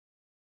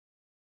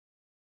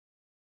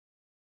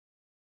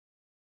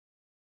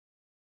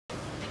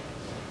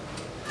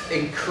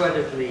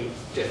incredibly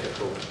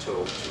difficult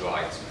tool to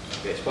write.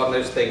 It's one of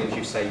those things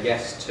you say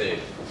yes to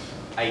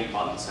 8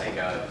 months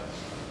ago.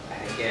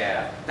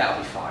 Yeah,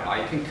 that'll be fine.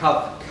 I can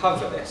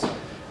cover this.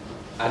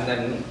 And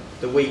then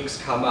the weeks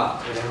come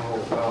up and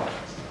oh God,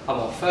 I'm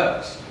on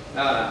first.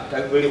 No, I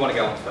don't really want to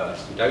go on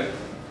first. You don't.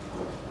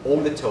 All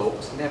the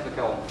talks never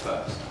go on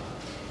first.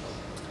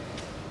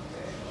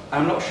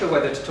 I'm not sure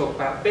whether to talk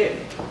about BIM.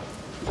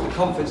 The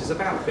conference is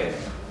about BIM.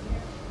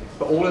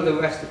 But all of the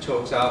rest of the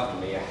talks after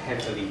me are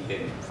heavily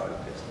BIM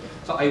focused.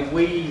 So I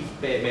weave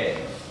BIM in.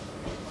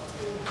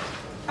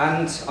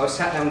 And I was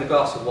sat down with a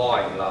glass of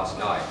wine last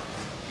night.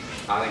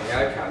 I think,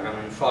 okay,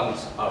 I'm in front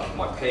of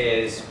my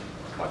peers,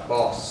 my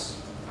boss.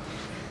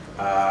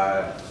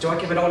 Do I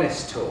give an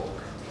honest talk?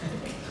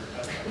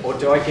 Or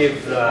do I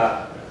give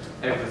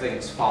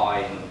everything's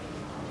fine,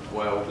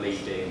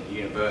 world-leading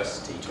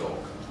university talk?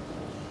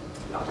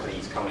 Luckily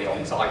he's currently on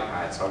his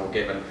iPad, so I will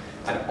give an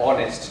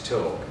honest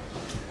talk.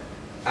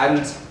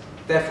 And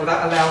therefore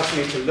that allows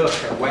me to look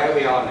at where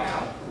we are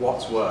now,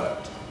 what's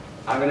worked.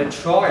 I'm going to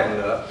try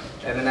and look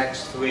in the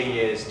next 3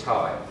 years'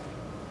 time.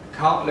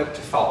 Can't look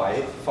to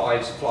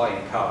five's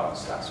flying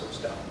cars, that sort of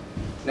stuff.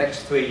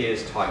 Next 3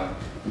 years' time,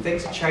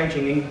 things are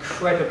changing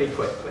incredibly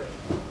quickly.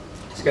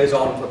 This goes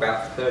on for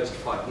about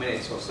 35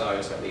 minutes or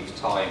so, so it leaves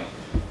time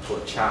for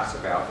a chat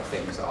about the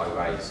things that I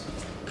raised.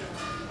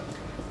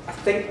 I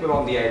think we're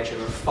on the edge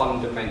of a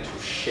fundamental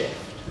shift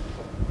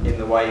in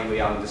the way we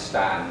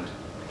understand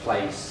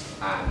place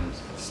and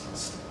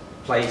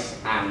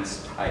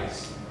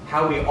space,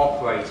 how we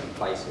operate in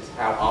places,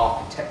 how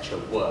architecture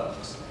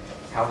works,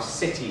 how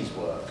cities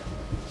work.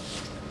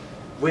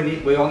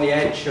 We're on the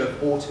edge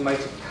of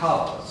automated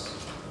cars.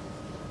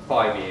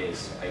 5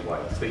 years away,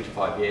 3 to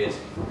 5 years,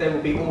 there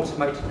will be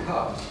automated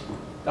cars.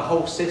 The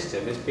whole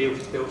system is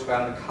built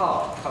around the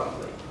car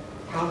currently.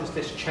 How does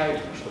this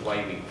change the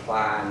way we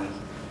plan,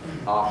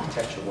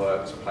 architecture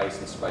works, place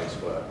and space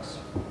works?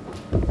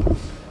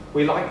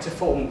 We like to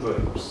form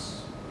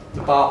groups.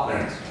 The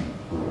Bartlett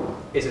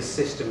is a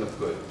system of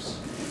groups.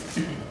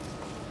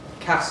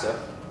 CASA,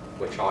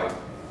 which I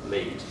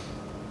lead,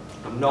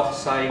 I'm not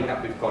saying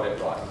that we've got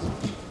it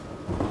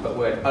right, but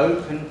we're an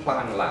open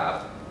plan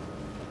lab.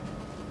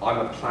 I'm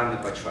a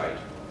planner by trade.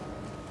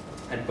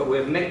 But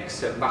we're a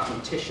mix of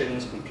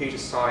mathematicians, computer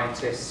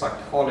scientists,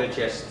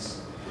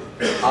 psychologists,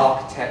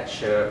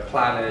 architecture,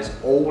 planners,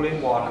 all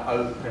in one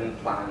open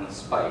plan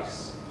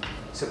space.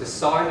 So the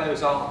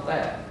silos aren't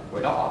there.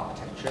 We're not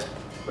architecture,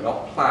 we're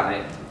not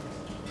planning.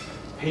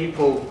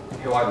 People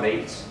who I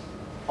meet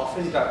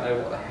often don't know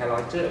what the hell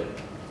I do,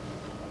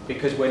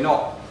 because we're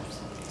not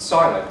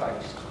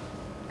silo-based.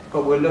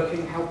 But we're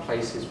looking how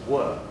places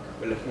work.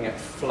 We're looking at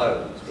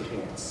flows, we're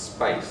looking at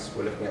space,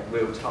 we're looking at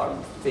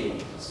real-time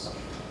feeds.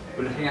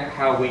 We're looking at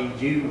how we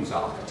use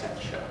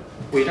architecture.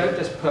 We don't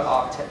just put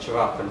architecture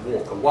up and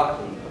walk away,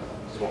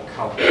 which is what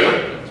currently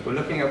happens. We're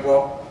looking at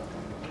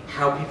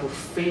how people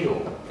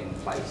feel in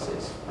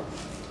places,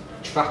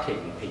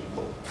 tracking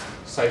people,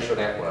 social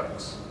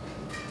networks.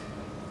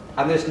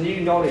 And there's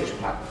new knowledge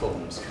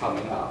platforms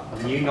coming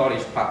up, new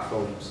knowledge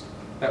platforms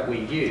that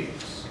we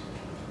use.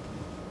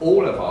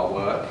 All of our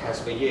work has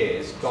for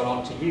years gone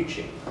onto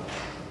YouTube.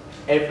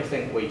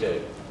 Everything we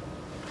do.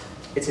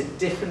 It's a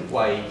different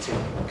way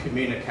to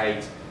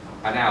communicate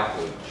and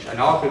outreach. And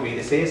arguably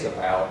this is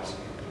about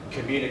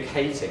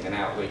communicating and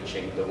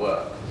outreaching the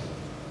work.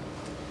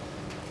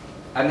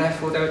 And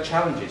therefore there are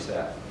challenges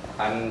there.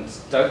 And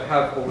don't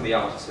have all the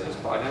answers,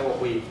 but I know what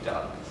we've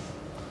done.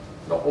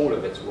 Not all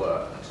of it's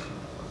worked.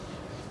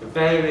 The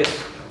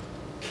various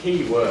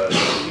key words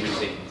we're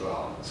using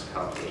grants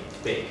currently: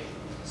 big,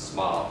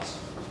 smart.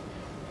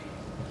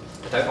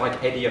 I don't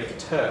like any of the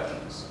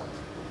terms.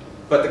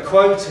 But the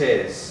quote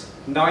is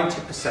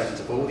 90%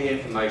 of all the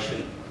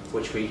information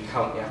which we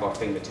currently have our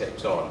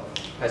fingertips on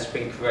has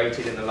been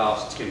created in the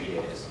last 2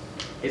 years.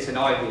 It's an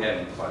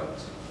IBM quote.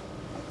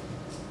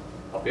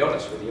 I'll be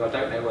honest with you, I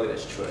don't know whether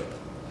it's true.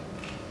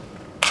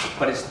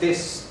 But it's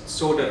this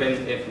sort of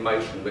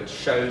information which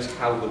shows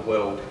how the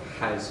world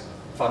has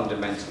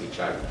fundamentally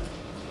changed.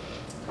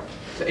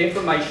 So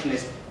information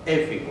is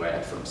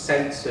everywhere, from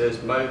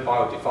sensors,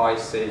 mobile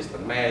devices. The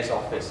mayor's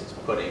office is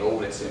putting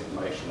all its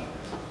information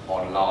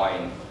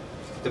online.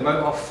 The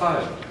mobile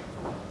phone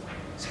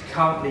is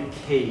currently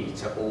key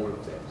to all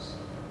of this.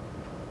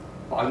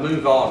 But I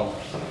move on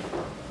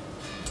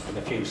in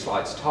a few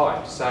slides'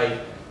 time to say,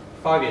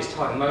 5 years'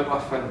 time, the mobile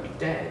phone will be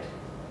dead.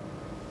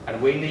 And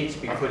we need to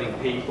be putting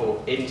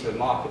people into the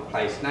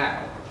marketplace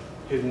now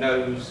who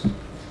knows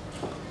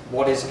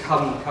what is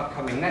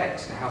coming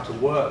next and how to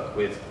work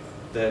with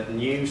the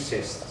new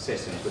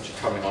systems which are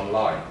coming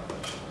online.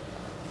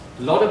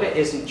 A lot of it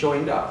isn't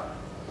joined up,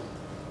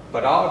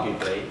 but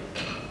arguably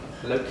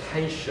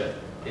location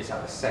is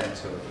at the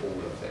centre of all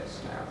of this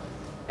now.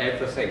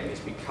 Everything is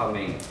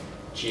becoming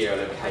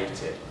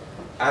geolocated.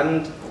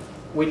 And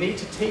we need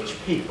to teach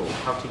people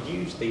how to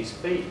use these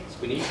feeds.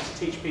 We need to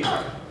teach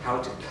people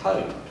how to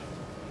code.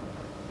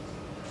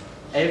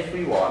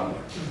 Everyone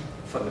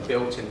from the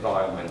built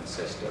environment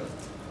system,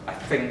 I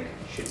think,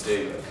 should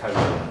do a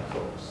coding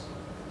course.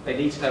 They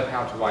need to know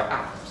how to write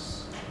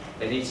apps.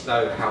 They need to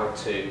know how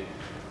to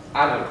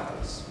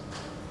analyze.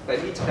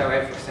 They need to know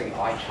everything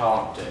I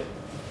can't do.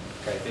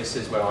 Okay, this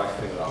is where I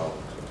feel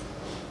old.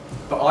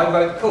 But I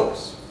wrote the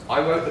course. I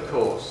wrote the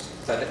course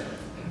that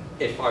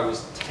if I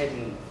was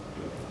 10,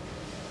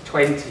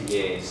 20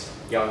 years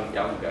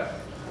younger,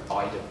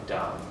 I'd have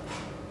done.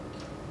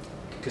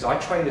 Because I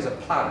trained as a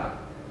planner.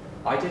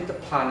 I did the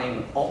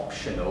planning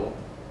optional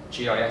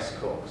GIS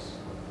course.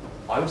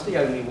 I was the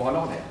only one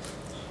on it.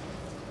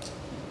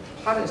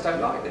 Planners don't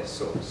like this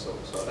sort of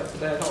stuff.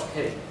 They're not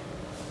keen.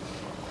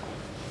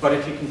 But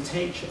if you can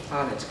teach a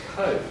planner to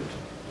code,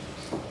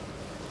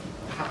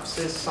 perhaps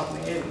there's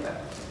something in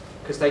there.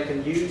 Because they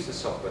can use the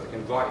software, they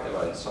can write their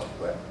own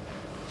software.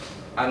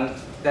 And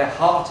their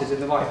heart is in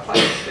the right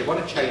place. They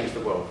want to change the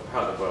world,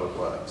 how the world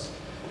works.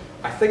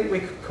 I think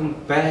we could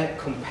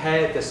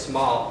compare the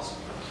smart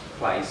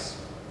place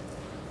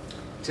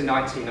to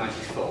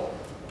 1994.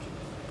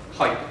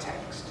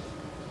 Hypertext.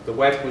 The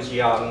web was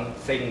young,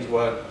 things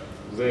weren't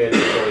really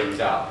joined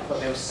up, but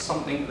there was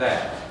something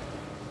there.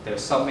 There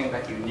was something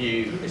that you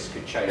knew this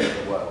could change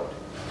the world.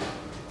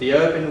 The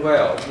urban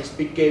realm is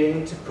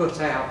beginning to put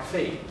out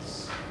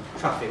feeds,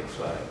 traffic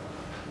flow,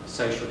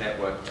 social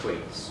network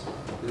tweets,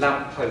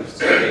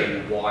 lampposts are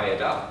being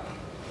wired up.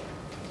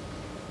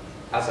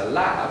 As a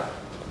lab,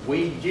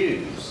 we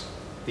use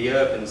the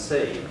urban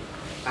scene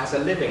as a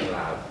living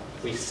lab.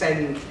 We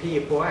send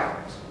people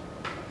out.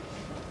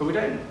 But we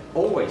don't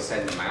always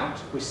send them out.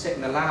 We sit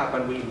in the lab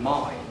and we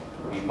mine.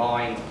 We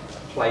mine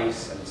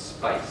place and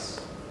space.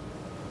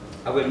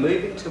 And we're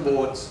moving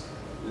towards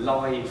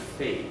live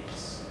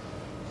feeds.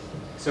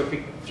 So if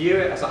we view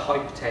it as a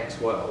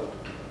hypertext world,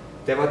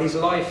 there are these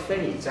live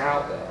feeds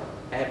out there,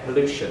 air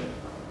pollution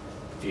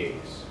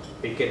views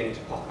beginning to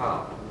pop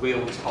up,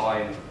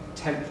 real-time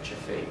temperature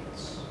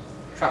feeds,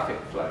 traffic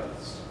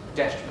flows,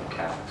 pedestrian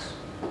counts.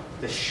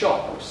 The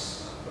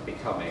shops are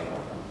becoming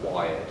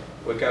wired.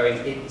 We're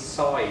going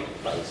inside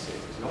places.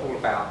 It's not all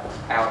about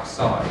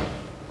outside.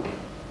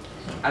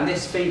 And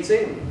this feeds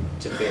in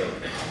to BIM,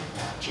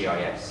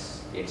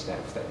 GIS, the Internet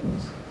of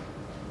Things.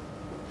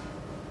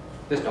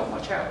 There's not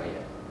much out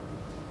here.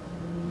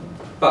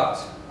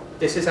 But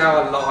this is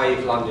our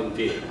live London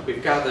view.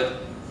 We've gathered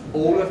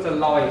all of the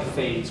live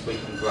feeds we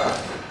can grab,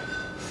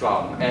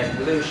 from air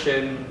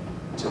pollution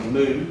to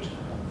mood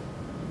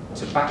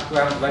to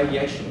background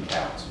radiation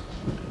count,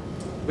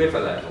 river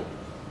level,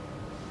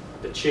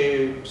 the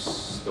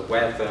tubes, the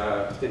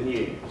weather, the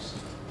news.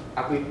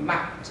 And we've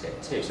mapped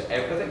it too, so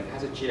everything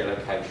has a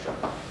geolocation.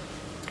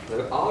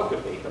 But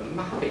arguably, the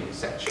mapping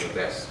section of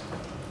this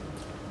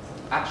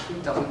actually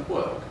doesn't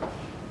work.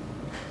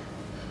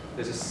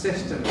 There's a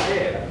system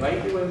here that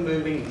maybe we're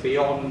moving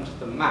beyond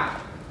the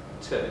map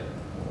too.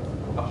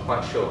 Not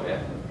quite sure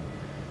yet.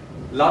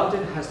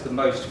 London has the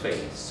most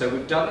feeds, so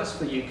we've done this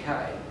for the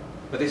UK,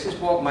 but this is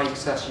what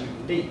makes us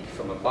unique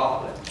from a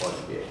Bartlett point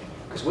of view,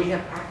 because we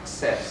have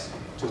access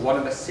to one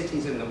of the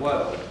cities in the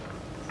world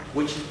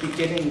which is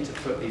beginning to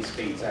put these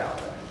feeds out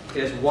there.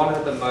 It is one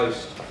of the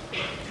most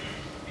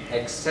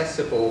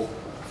accessible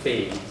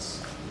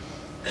feeds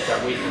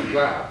that we can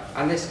grab,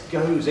 and this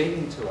goes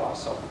into our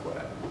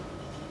software.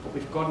 But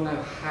we've got to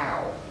know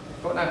how.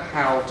 We've got to know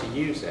how to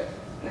use it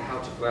and how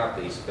to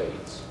grab these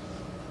feeds.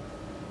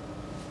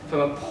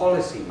 From a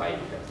policy maker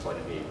point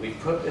of view, we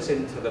put this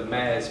into the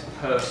mayor's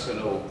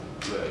personal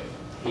room.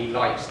 He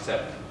likes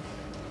to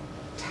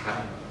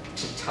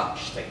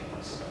touch things.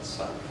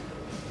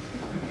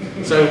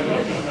 So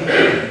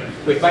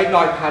we've made an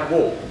iPad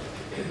wall.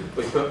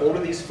 We've put all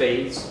of these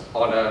feeds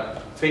on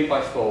a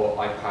 3x4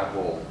 iPad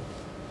wall.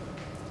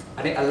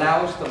 And it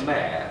allows the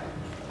mayor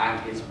and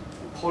his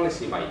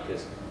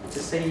policymakers to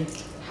see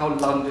how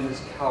London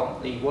is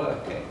currently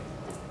working.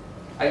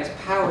 And it's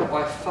powered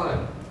by a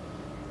phone.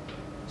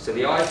 So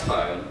the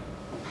iPhone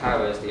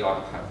powers the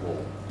iPad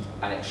wall,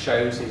 and it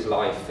shows his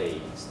live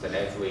feeds. Then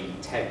every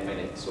 10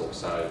 minutes or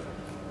so,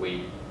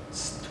 we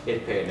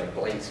skip in a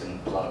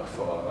blatant plug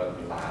for our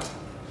own lab,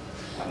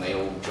 and they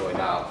all join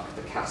up,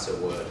 the CASA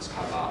words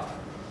come up,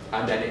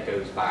 and then it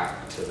goes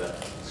back to the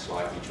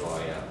slightly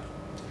drier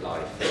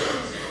live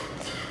feeds.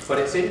 But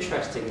it's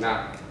interesting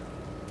that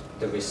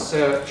the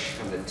research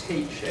and the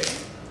teaching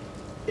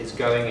is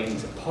going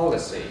into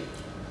policy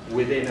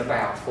within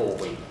about 4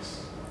 weeks.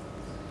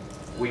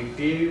 We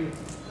view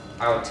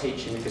our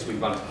teaching, because we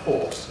run a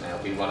course now,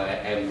 we run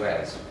an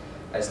MRes,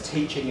 as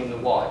teaching in the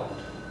wild.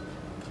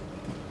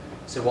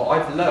 So what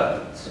I've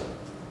learned,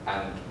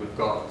 and we've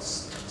got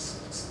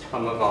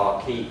some of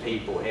our key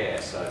people here,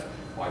 so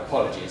my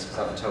apologies because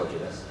I haven't told you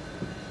this.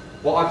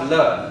 What I've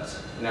learned,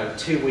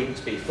 2 weeks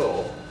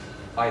before,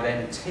 I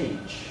then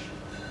teach,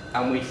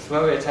 and we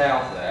throw it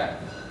out there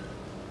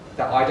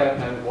that I don't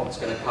know what's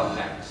going to come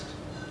next.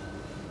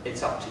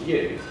 It's up to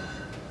you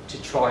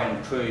to try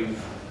and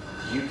prove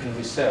you can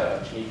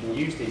research, and you can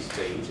use these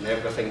feeds and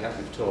everything that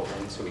we've taught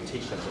them. So we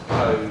teach them to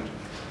code,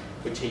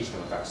 we teach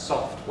them about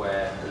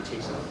software, we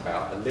teach them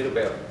about a little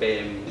bit of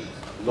BIM,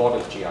 a lot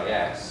of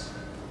GIS,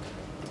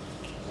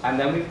 and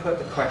then we put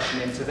the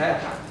question into their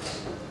hands.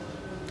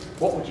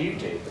 What would you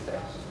do with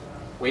this?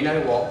 We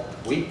know what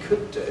we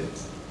could do,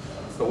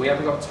 but we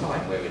haven't got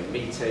time. We're in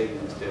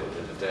meetings,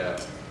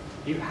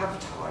 You have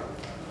time.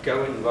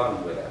 Go and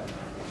run with it.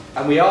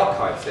 And we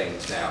archive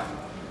things now.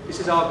 This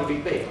is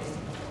arguably big.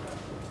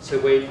 So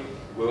we're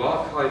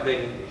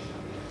archiving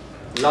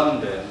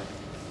London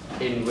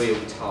in real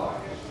time.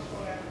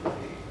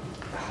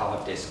 The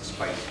hard disk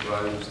space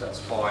grows, that's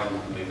fine, we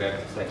can move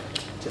everything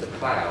to the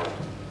cloud.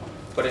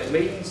 But it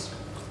means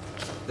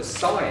the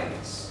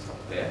science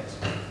of it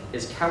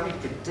is, can we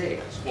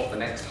predict what the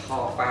next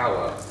half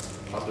hour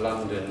of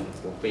London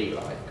will be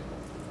like?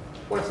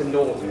 What if the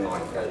Northern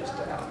Line goes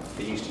down,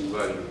 the Euston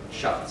Road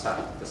shuts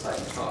at the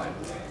same time?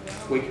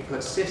 We could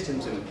put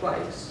systems in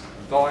place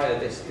via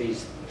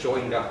these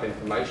joined up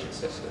information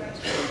systems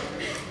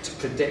to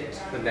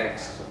predict the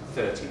next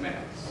 30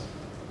 minutes.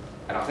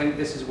 And I think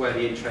this is where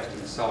the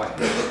interesting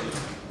science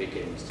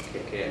begins to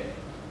kick in.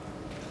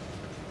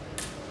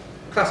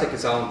 A classic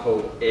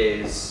example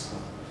is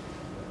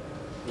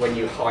when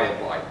you hire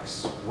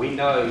bikes. We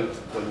know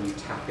when you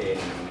tap in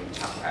and when you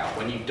tap out.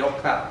 When you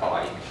dock that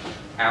bike,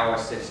 our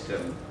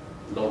system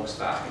logs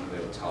that in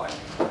real time.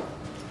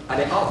 And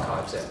it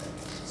archives it.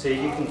 So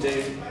you can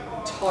do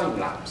time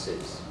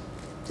lapses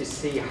to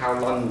see how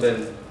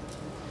London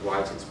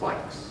rides its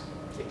bikes.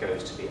 It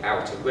goes to the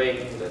outer ring,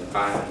 then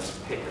vans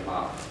pick them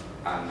up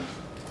and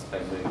they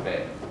move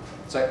in.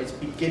 So it's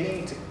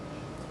beginning to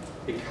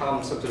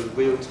become sort of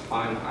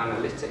real-time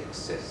analytics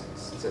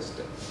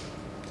system.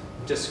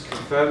 Just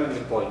confirming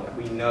the point that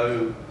we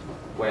know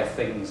where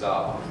things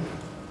are,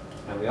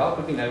 and we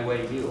arguably know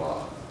where you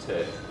are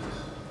too,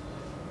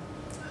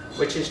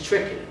 which is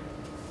tricky.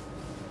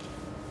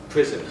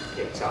 Prism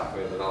kicked up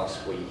over the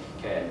last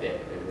weekend.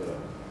 It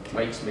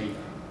makes me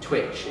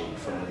twitchy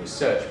from a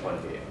research point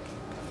of view.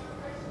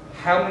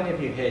 How many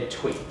of you here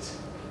tweet?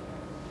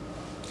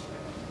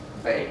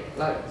 Hey,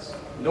 loads.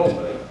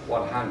 Normally,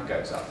 one hand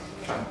goes up.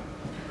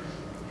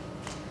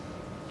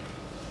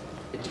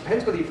 It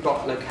depends whether you've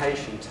got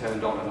location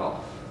turned on and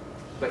off.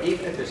 But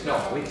even if it's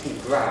not, we can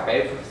grab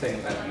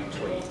everything that you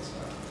tweet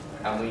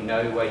and we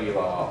know where you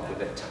are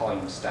with a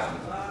timestamp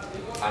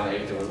and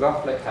either a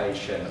rough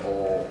location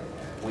or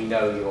we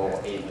know you're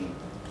in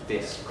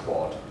this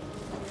quad.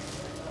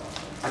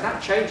 And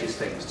that changes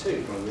things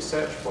too from a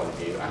research point of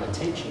view and a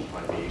teaching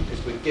point of view,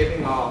 because we're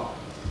giving our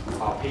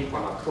people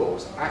on our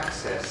course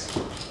access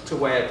to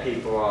where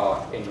people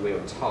are in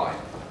real time.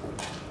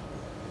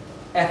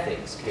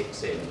 Ethics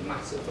kicks in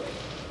massively.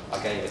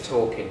 I gave a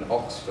talk in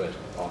Oxford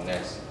on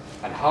this,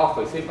 and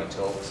halfway through my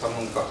talk,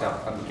 someone got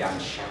up and began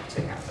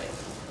shouting at me.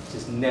 This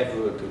is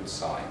never a good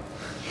sign.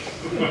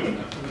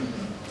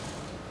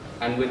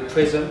 And with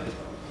Prism,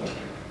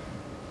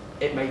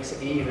 it makes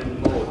it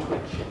even more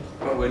twitchy.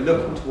 But we're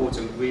looking towards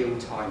a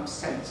real-time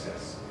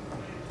census.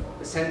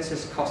 The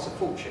census costs a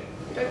fortune.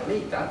 We don't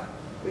need that.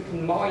 We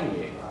can mine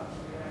you.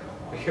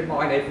 We can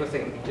mine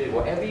everything we do.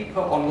 Whatever you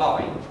put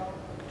online,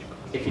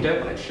 if you don't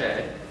want it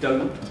shared,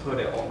 don't put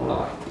it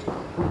online,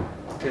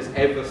 because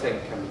everything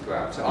can be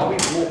grabbed. So are we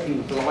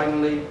walking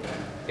blindly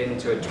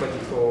into a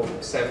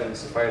 24/7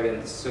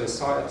 surveillance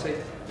society?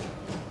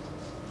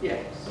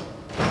 Yes.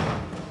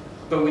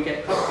 But we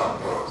get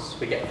upvotes,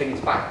 we get things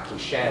back, we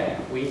share.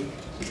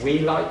 We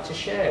like to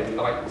share, we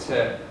like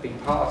to be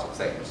part of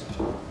things.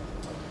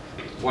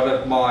 One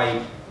of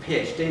my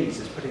PhDs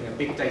is putting a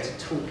big data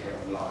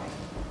toolkit online,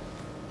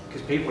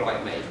 because people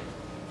like me,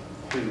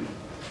 who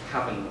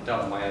haven't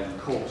done my own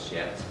course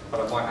yet, but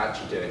I might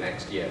actually do it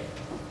next year,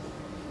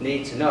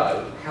 need to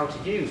know how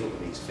to use all of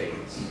these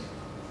feeds.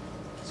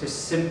 So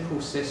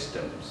simple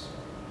systems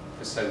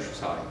for social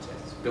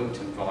scientists, built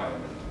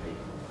environment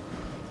people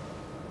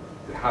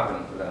who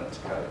haven't learned to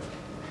code,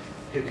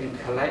 who can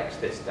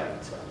collect this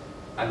data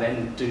and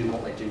then do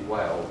what they do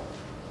well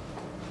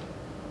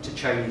to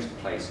change the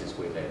places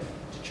we live,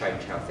 to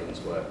change how things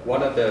work.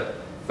 One of the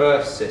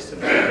first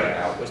systems we wrote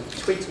out was the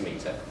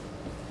Tweetometer.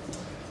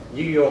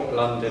 New York,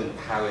 London,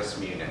 Paris,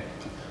 Munich.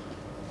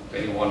 If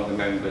anyone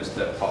remembers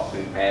the Balfour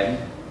Beatty,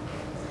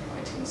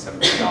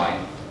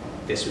 1979,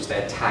 this was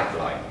their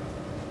tagline.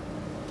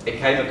 It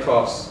came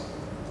across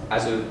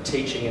as a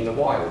teaching in the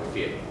wild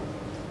view,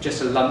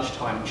 just a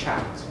lunchtime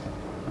chat.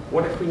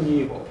 What if we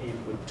knew what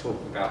people were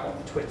talking about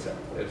on Twitter?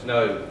 There was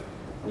no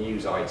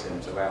news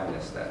items around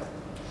this then.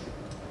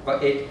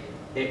 But it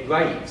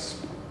rates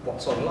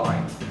what's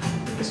online.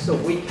 This is a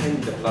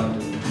weekend of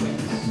London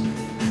tweets.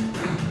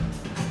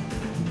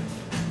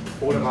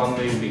 All of our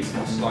movies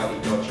have slightly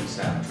dodgy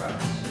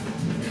soundtracks.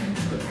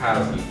 The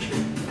power of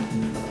YouTube.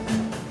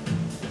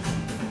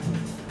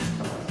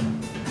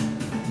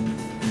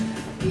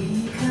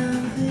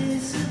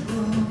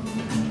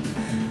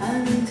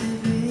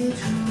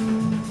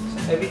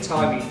 So every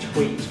time you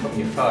tweet from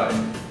your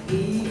phone,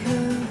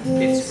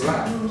 it's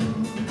grabbed.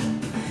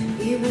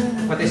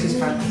 But this is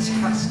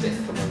fantastic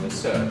from a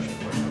research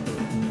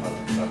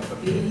point of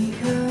view,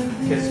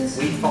 because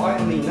we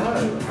finally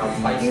know how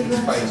place and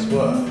space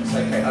works.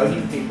 Okay,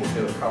 only people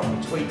who are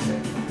currently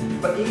tweeting,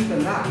 but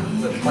even that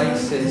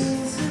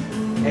replaces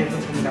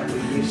everything that we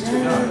used to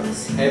know,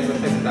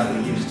 everything that we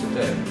used to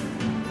do.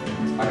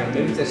 I'm going to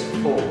move this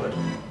forward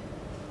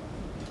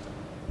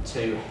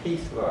to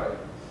Heathrow.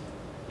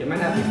 You may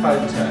have your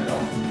phone turned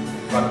on.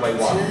 Runway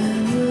 1.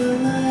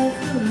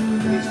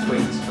 These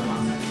tweets come up.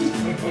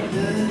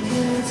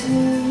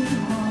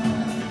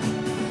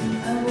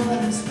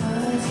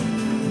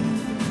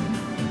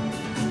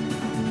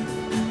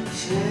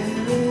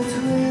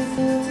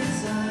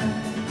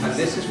 And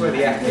this is where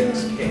the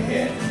ethics kick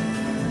in.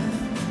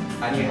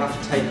 And you have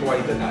to take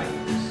away the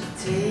names.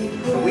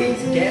 But we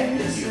get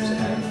the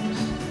usernames.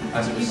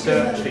 As a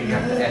researcher, you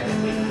have to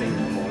ethically clean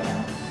them all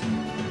out.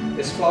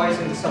 This flies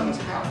into someone's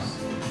house,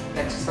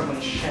 next to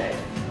someone's shed,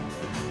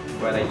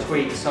 where they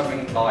tweet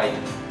something like,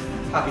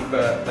 "Happy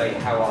birthday,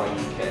 how are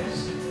you,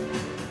 kiss?"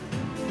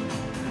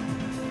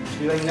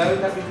 Do they know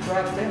that we've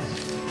grabbed this?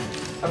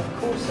 Of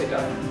course they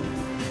don't.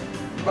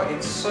 But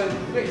it's so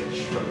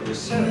rich from a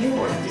research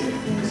point of view,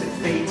 because it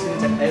feeds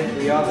into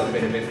every other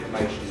bit of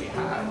information we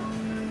have.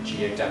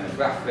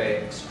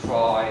 Geodemographics,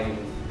 crime,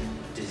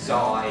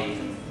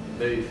 design,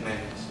 movement.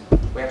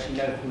 We actually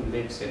know who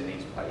lives in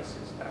these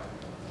places now.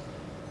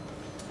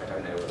 I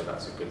don't know whether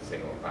that's a good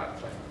thing or a bad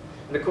thing.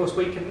 And of course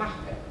we can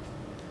map it.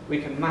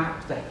 We can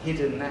map the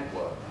hidden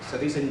network. So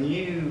these are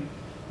new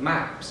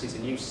maps, these are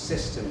new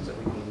systems that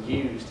we can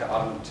use to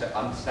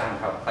understand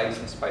how place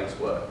and space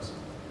works.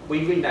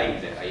 We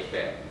renamed it a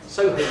bit.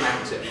 Soho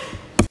Mountain.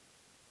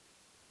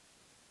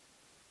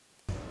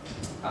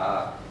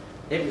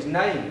 It was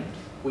named,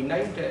 we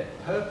named it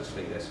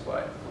purposely this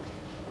way,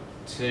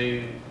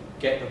 to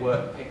get the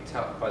work picked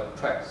up by the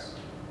press.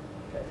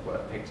 Get the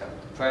work picked up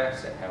by the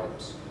press, it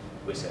helps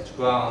research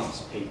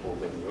grants, people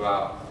ring you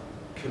up,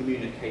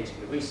 communicating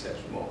the research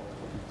more.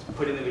 So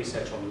putting the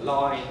research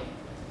online,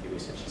 your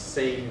research is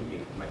seen,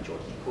 people may join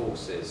your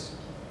courses.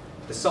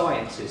 The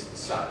science is the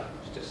same,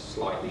 it's just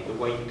slightly the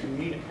way you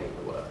communicate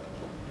the work.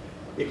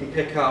 You can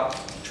pick up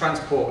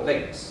transport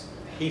links,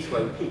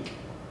 Heathrow Peak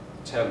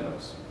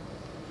terminals,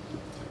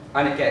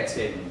 and it gets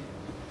in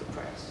the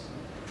press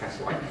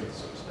like this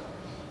sort of stuff.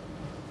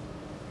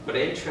 But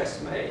it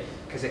interests me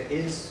because it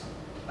is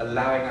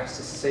allowing us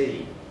to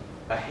see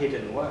a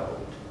hidden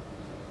world.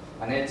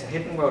 And it's a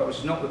hidden world which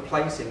is not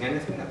replacing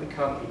anything that we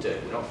currently do.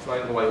 We're not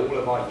throwing away all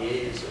of our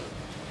years of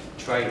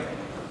training.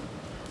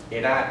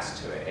 It adds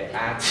to it. It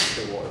adds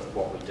to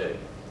what we do.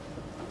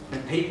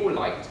 And people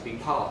like to be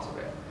part of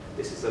it.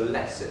 This is a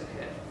lesson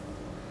here.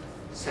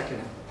 The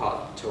second part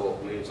of the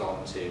talk moves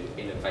on to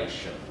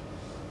innovation.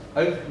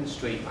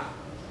 OpenStreetMap,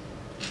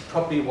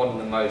 probably one of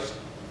the most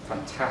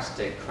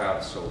fantastic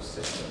crowdsourced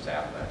systems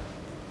out there.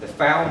 The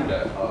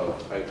founder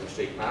of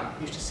OpenStreetMap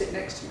used to sit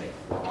next to me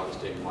while I was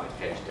doing my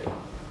PhD.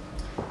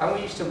 And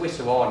we used to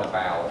whistle on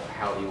about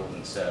how the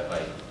Ordnance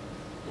Survey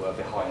were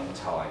behind the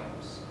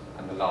times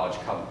and the large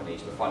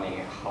companies were finding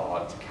it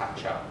hard to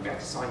catch up. We had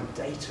to sign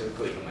data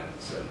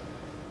agreements and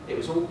it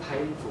was all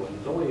painful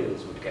and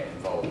lawyers would get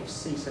involved,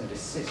 cease and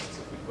desist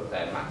if we put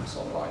their maps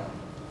online.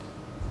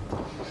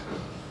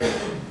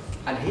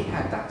 And he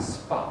had that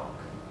spark.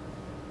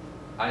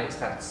 And it's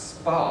that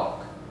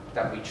spark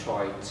that we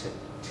try to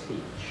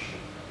teach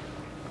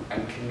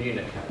and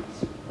communicate.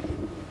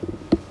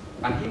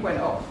 And he went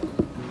off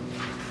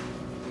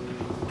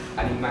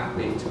and he mapped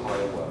the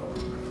entire world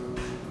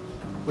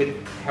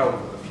with help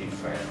of a few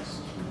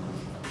friends.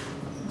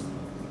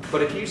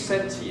 But if you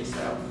said to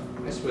yourself,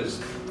 this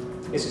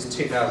is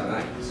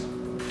 2008,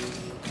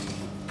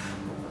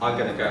 I'm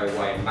going to go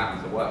away and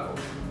map the world,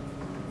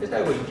 there's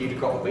no way you'd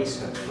have got a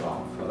research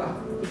grant for that.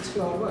 It would be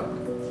too hard work.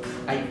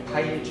 8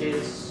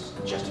 pages,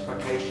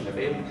 justification of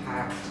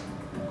impact,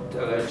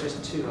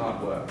 just too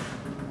hard work.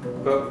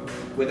 But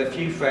with a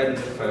few friends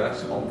at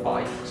first on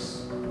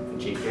bikes and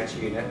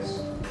GPS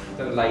units,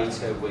 then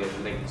later with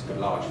links with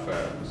large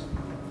firms,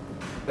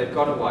 they've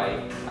gone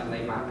away and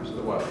they mapped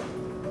the world.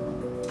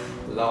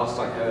 Last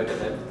I heard of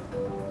him,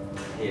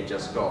 he had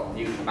just got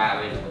newly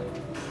married.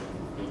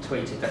 He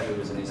tweeted that he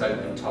was in his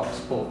open-top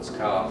sports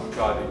car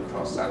driving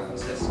across San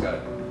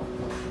Francisco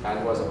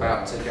and was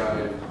about to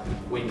go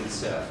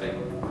windsurfing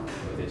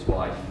with his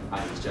wife,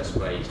 and he's just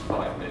raised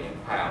 £5 million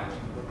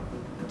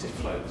to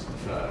float the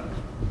firm.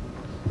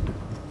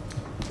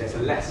 There's a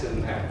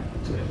lesson there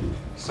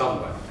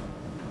somewhere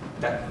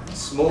that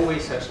small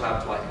research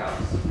labs like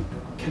us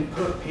can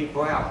put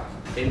people out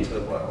into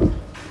the world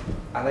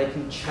and they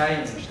can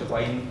change the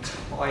way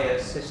entire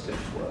systems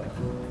work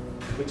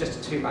with just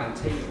a 2-man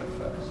team at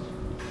first.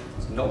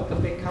 It's not the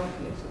big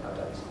companies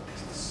nowadays,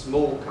 it's the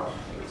small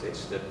companies,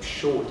 it's the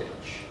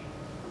Shoreditch,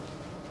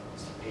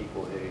 it's the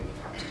people who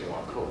have to do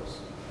our course.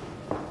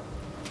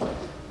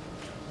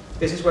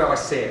 This is where I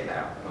see it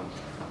now, and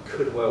I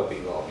could well be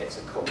wrong, it's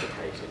a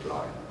complicated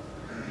line.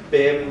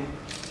 BIM,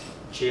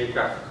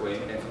 geographical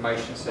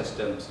information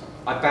systems,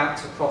 I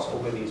bounce across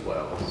all of these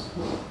worlds.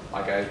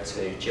 I go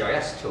to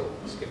GIS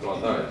tools, give one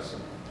of those.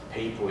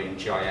 People in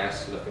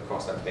GIS look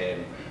across at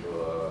BIM,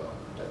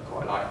 don't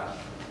quite like that.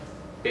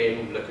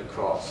 BIM look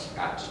across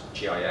at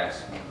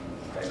GIS,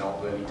 they're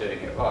not really doing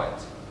it right.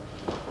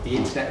 The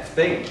Internet of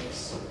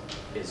Things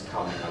is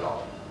coming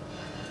along,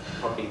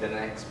 probably the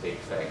next big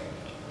thing.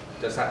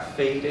 Does that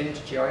feed into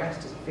GIS?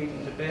 Does it feed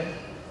into BIM?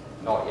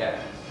 Not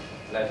yet.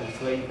 Level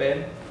 3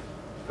 BIM?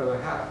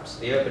 Perhaps.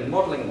 The urban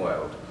modelling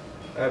world.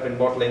 Urban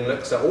modelling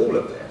looks at all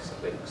of this. I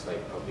think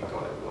they've probably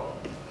got it wrong.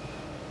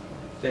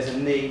 There's a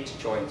need to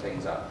join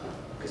things up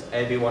because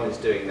everyone is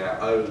doing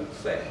their own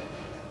thing,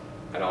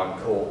 and I'm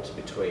caught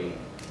between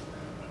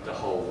the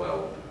whole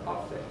world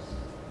of this.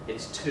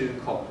 It's too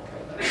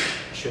complicated.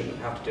 You shouldn't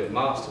have to do a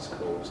master's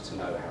course to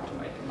know how to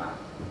make a map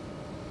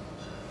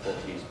or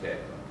to use BIM.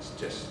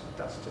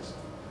 That's just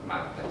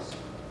madness.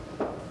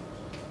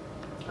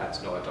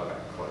 That's not a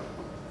direct quote.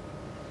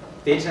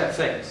 The Internet of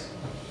Things.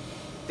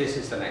 This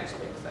is the next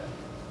big thing.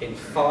 In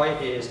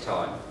 5 years'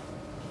 time,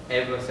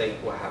 everything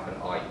will have an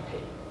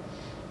IP.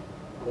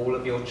 All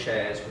of your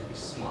chairs will be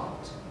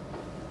smart.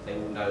 They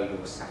will know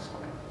you're sat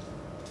on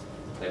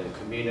it. They will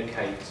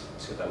communicate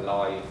to the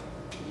live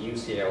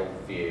UCL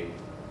view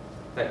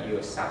that you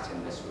are sat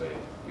in this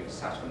room, you are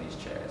sat on these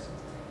chairs.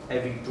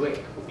 Every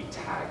brick will be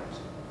tagged.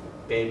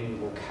 BIM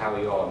will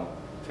carry on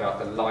throughout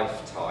the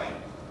lifetime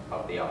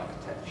of the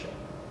architecture,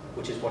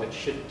 which is what it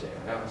should do.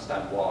 I don't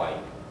understand why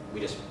we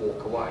just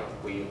walk away.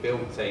 We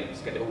build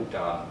things, get it all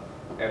done,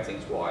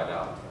 everything's wired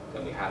up,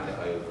 then we hand it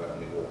over and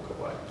we walk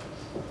away.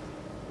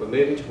 We're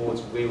moving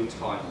towards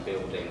real-time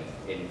building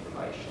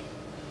information.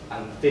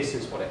 And this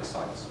is what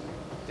excites me.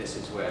 This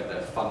is where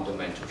the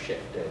fundamental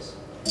shift is.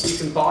 You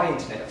can buy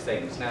Internet of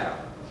Things now.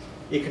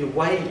 You can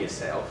weigh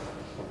yourself,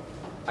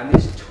 and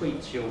this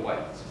tweets your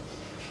weight.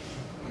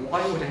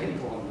 Why would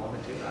anyone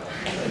want to do that?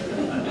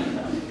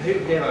 Who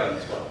here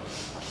owns one?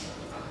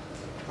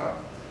 Oh.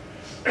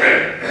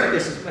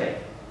 This is me.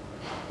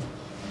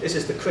 This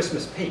is the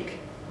Christmas peak.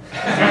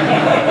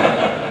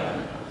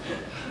 I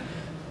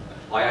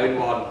own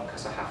one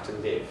because I have to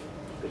live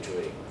the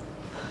dream.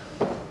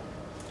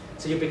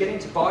 So you're beginning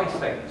to buy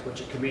things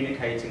which are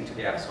communicating to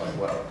the outside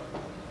world.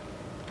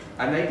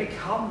 And they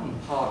become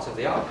part of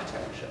the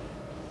architecture.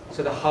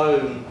 So the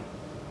home,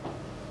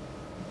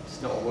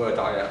 it's not a word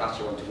I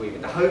actually want to weave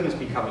in, the home is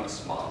becoming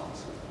smart.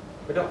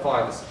 But not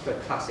via the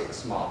classic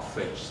smart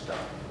fridge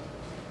stuff,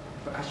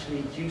 but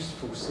actually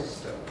useful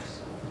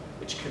systems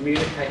which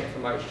communicate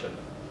information.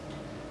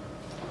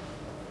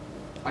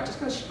 I'm just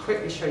going to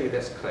quickly show you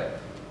this clip,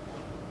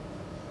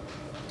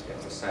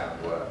 if the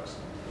sound works.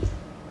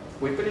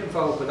 We've been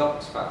involved with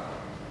Oxfam,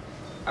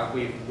 and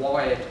we've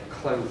wired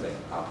clothing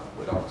up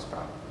with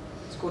Oxfam.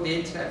 It's called the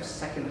Internet of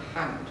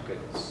Second-Hand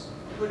Goods.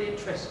 Really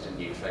interested in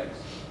new things.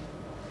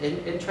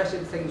 Interested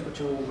in things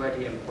which are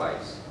already in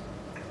place.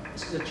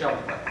 This is a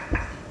jumper.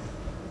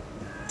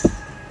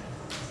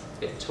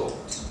 It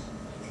talks.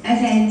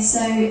 Okay,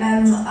 so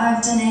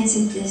I've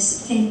donated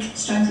this pink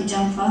stripy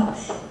jumper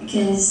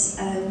because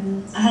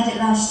I had it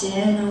last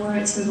year and I wore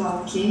it to a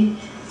barbecue,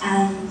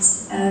 and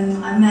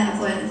I met a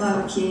boy at the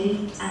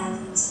barbecue,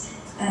 and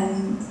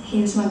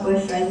he was my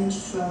boyfriend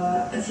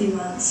for a few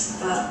months,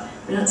 but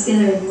we're not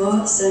together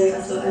anymore, so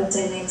I thought I'd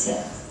donate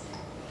it.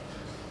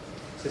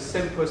 It's as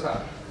simple as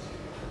that.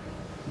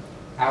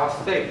 Our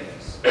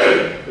things,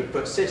 we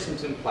put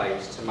systems in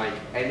place to make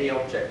any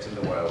object in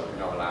the world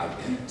not allowed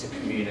to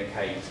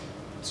communicate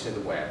to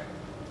the web.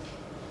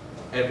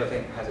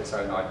 Everything has its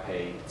own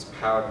IP, it's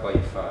powered by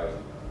your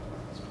phone,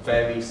 it's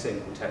very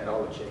simple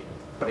technology,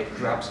 but it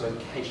grabs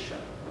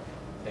location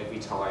every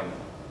time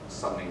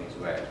something is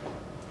read.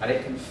 And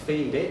it can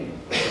feed in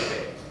to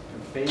it,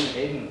 can feed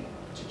in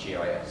to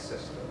GIS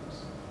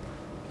systems.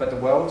 But the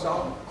worlds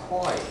aren't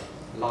quite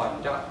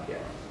lined up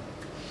yet.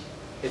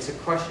 It's a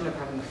question of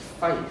having the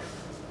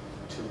faith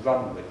to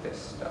run with this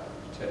stuff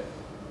too.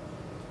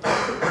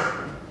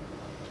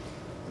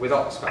 With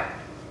Oxfam,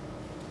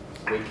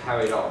 we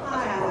carried on as a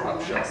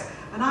pop-up shop.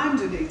 And I'm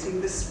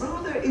donating this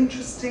rather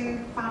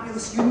interesting,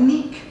 fabulous,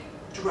 unique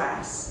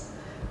dress,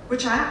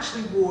 which I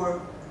actually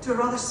wore to a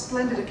rather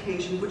splendid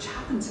occasion, which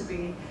happened to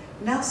be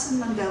Nelson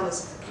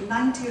Mandela's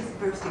 90th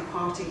birthday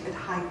party at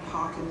Hyde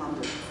Park in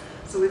London.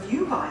 So if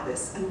you buy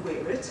this and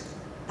wear it,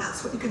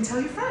 that's what you can tell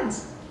your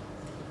friends.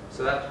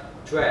 So that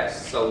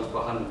dress sold for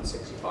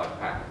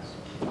 £165.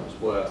 It was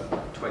worth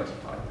 £25.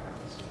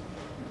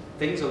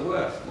 Things are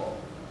worth more.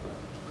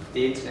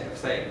 The Internet of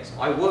Things.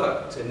 I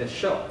worked in this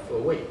shop for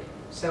a week,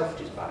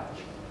 Selfridges badge.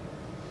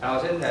 And I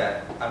was in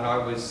there and I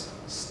was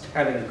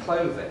selling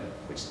clothing,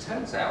 which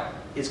turns out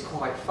is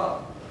quite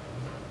fun.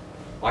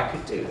 I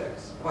could do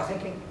this. By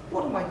thinking,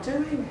 what am I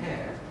doing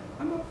here?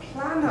 I'm a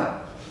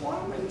planner. Why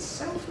am I in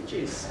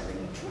Selfridges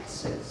selling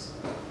dresses?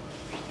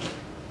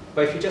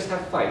 But if you just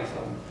have faith,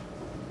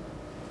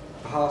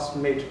 past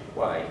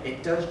midway,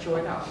 it does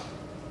join up.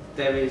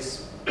 There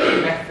is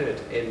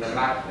method in the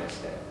madness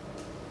here.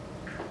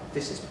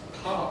 This is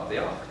part of the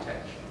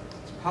architecture.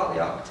 It's part of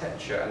the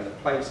architecture and the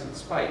place and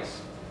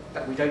space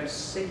that we don't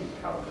see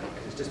currently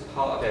because it's just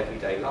part of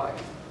everyday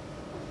life.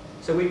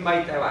 So we've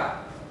made their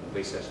app.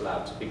 Research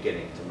labs are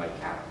beginning to make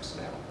apps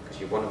now because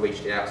you want to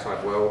reach the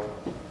outside world.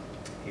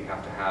 You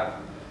have to have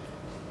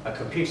a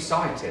computer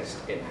scientist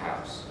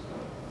in-house.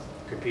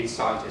 Computer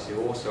scientists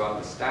who also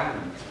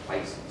understand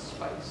place and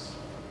space.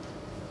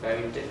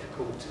 Very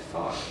difficult to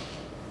find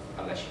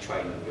unless you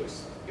train them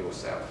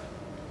yourself.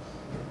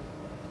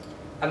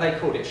 And they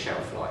called it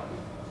shelf life.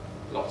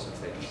 Lots of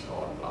things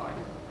online.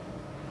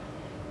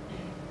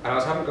 And I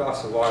was having a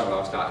glass of wine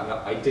last night, and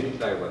I didn't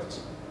know whether to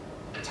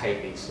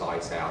take these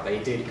slides out. They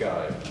did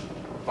go.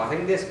 But I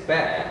think this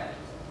bear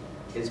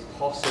is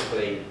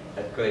possibly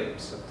a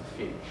glimpse of the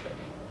future.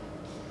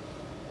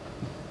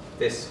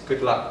 This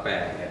good luck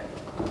bear here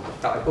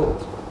that I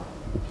bought.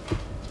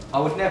 I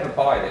would never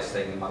buy this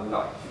thing in my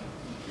life.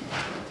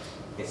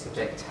 It's a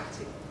bit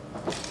tatty.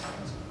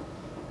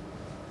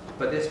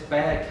 But this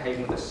bear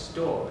came with a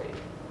story.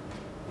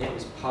 It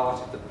was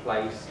part of the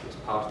place, it was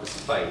part of the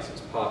space, it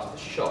was part of the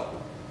shop.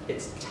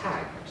 It's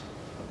tagged.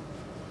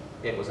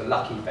 It was a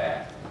lucky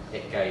bear.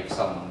 It gave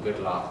someone good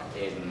luck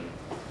in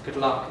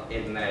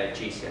their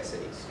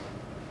GCSEs.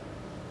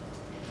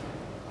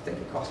 I think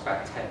it cost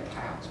about £10,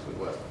 we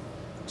were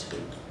 £2.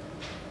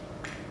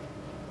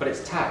 But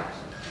it's tagged.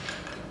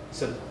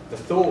 So the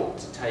thought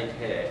to take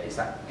here is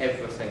that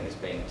everything is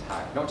being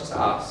tagged, not just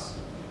us,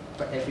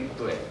 but every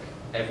brick,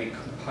 every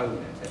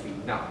component, every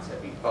nut,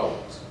 every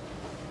bolt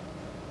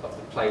of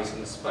the place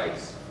and the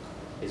space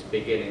is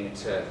beginning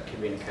to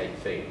communicate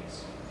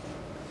feelings.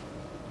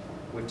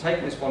 We've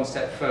taken this one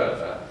step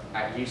further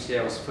at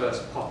UCL's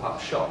first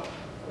pop-up shop,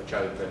 which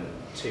opened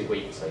 2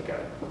 weeks ago.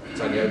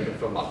 It's only open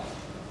for a month.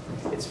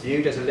 It's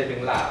viewed as a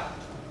living lab,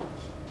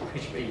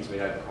 which means we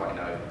don't quite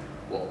know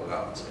what we're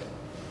up to.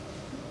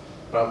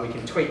 But we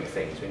can tweak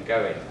things, we can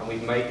go in, and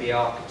we've made the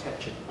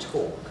architecture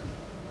talk.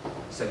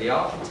 So the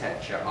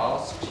architecture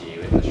asks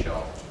you in the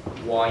shop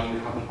why you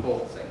haven't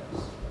bought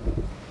things.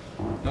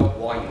 Not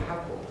why you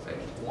have bought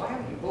things, why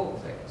haven't you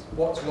bought things?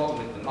 What's wrong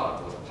with the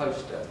mug or the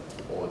poster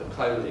or the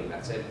clothing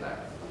that's in there?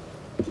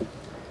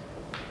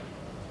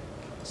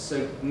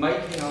 So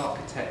making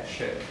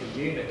architecture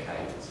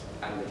communicate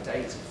and the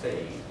data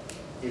feed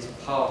is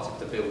part of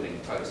the building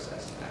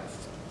process now.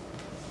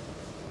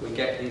 We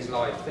get these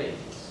live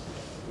feeds.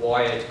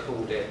 Wired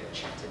called it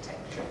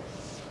chattertecture.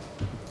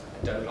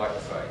 I don't like the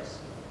phrase,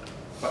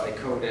 but they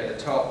called it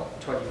the top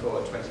 24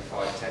 or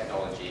 25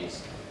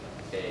 technologies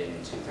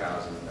in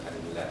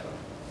 2011.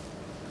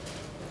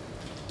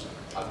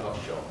 I'm not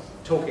sure.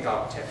 Talking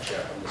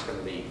architecture, I'm just going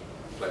to be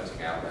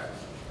floating out there.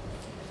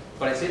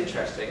 But it's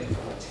interesting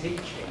from a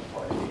teaching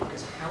point of view,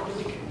 because how do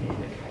we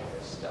communicate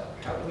this stuff?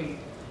 How do we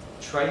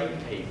train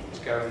people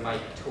to go and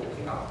make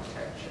talking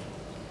architecture?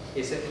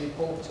 Is it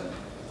important?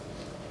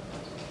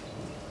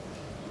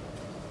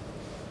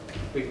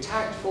 We've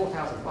tagged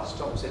 4,000 bus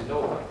stops in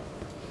Norway.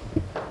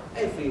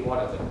 Every one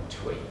of them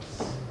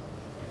tweets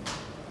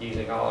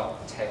using our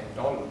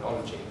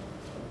technology.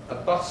 A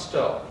bus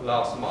stop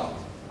last month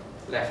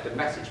left a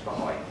message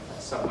behind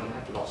that someone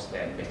had lost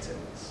their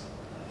mittens.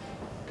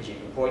 Because you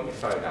can point your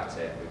phone at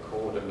it,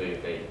 record a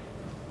movie,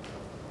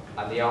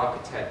 and the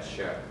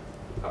architecture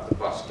of the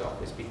bus stop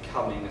is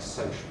becoming a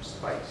social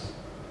space.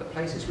 The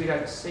places we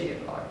don't see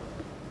in life.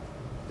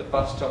 The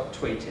bus stop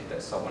tweeted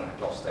that someone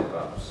had lost their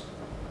gloves.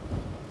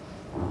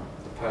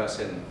 The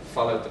person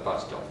followed the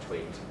bus stop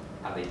tweet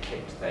and they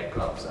picked their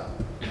gloves up.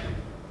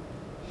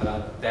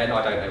 And then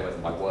I don't know whether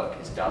my work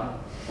is done,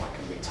 I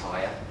can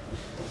retire,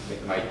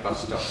 we've made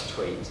bus stops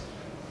tweet,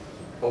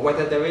 or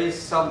whether there is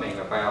something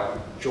about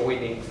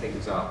joining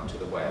things up to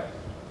the web,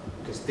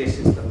 because this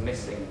is the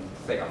missing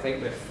thing. I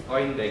think we're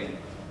finding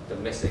the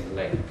missing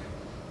link.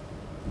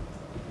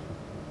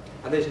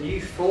 And there's new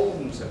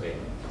forms of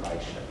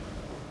information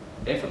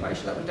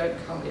that we don't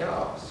currently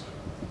ask,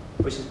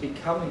 which is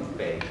becoming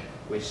big.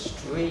 We're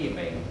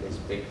streaming this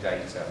big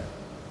data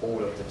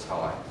all of the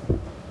time.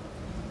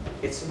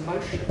 It's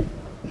emotion.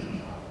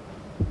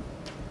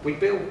 We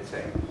build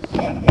things,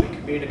 we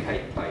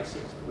communicate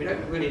places, but we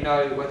don't really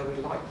know whether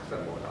we like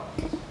them or not.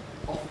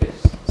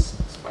 Office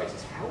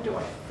spaces, how do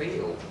I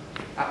feel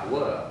at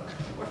work?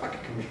 What if I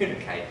could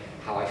communicate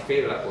how I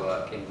feel at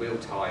work in real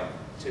time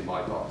to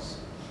my boss?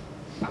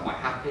 Am I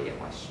happy?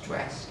 Am I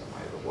stressed? Am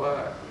I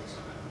overworked?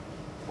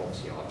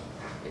 Obviously I'm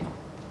happy.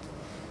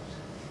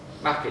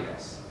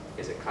 Mappiness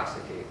is a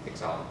classic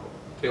example,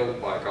 built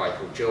by a guy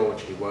called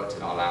George who worked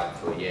in our lab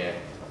for a year.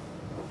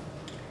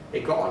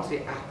 It got onto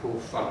the Apple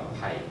front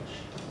page,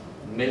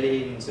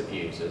 millions of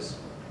users,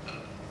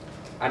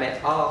 and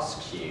it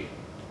asks you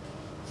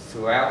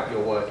throughout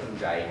your working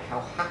day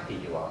how happy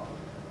you are.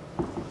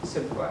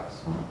 Simple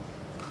as.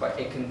 But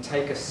it can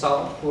take a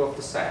sample of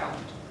the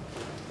sound,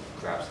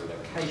 grabs the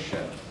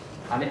location,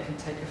 and it can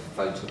take a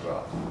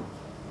photograph,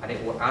 and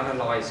it will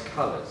analyse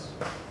colours.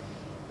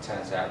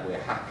 Turns out we're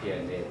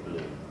happier near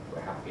blue,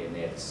 we're happier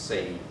near the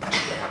sea,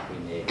 we're happier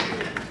near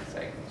green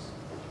things.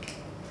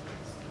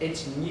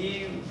 It's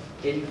new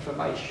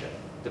information.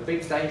 The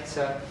big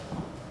data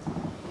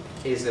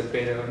is a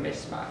bit of a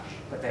mismatch,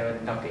 but there are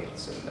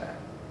nuggets in there.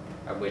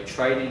 And we're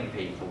training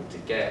people to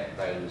get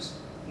those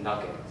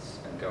nuggets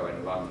and go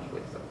and run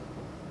with them.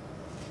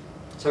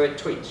 So it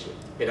tweets you,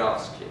 it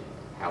asks you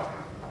how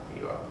happy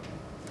you are.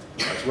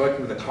 I was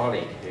working with a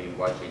colleague who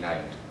won't be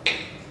named,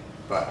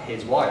 but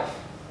his wife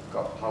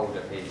got hold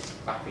of his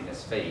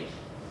happiness feed.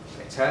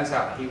 It turns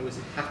out he was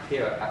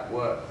happier at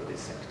work with his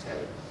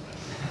secretary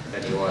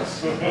than he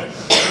was at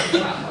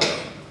home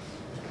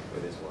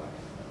with his wife.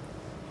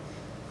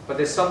 But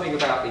there's something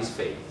about these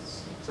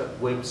feeds. So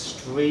we're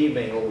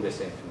streaming all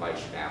this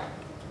information out.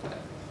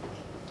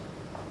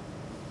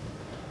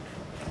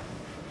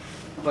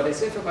 But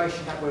it's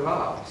information that we're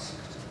asked.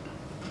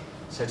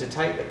 So to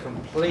take the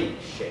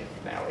complete shift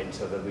now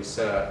into the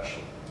research,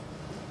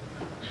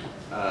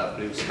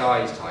 blue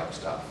skies type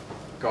stuff,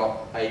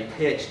 got a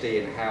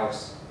PhD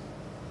in-house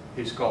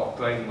who's got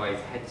brainwave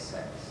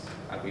headsets,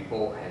 and we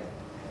bought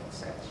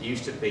headsets.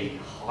 Used to be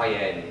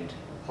high-end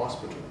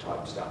hospital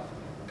type stuff,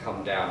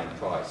 come down in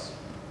price.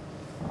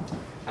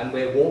 And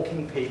we're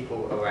walking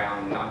people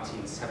around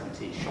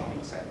 1970s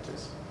shopping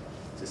centres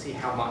to see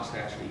how much they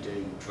actually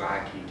do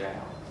drag you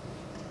down.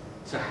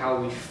 So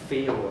how we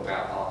feel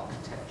about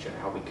architecture,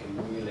 how we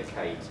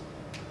communicate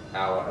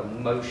our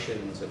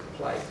emotions of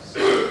place.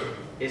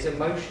 Is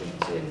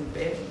emotions in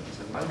BIM? Is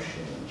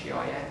emotion in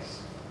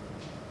GIS?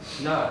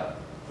 No,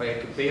 but it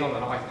could be on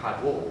an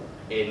iPad wall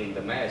in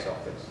the mayor's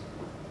office.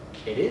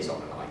 It is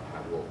on an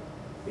iPad wall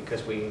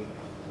because we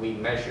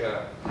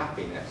measure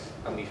happiness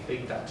and we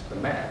feed that to the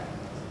mayor.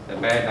 The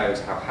mayor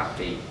knows how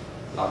happy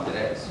London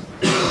is.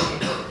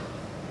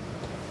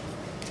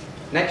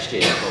 Next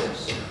year, of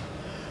course,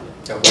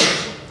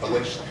 for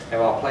which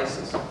there are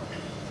places,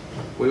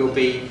 we will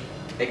be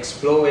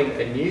exploring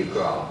a new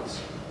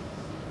grant,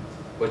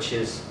 which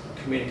is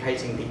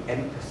communicating the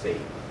empathy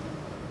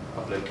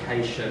of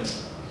location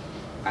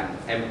and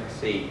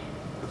empathy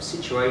of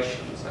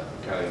situations that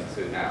we're going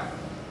through now.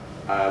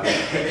 We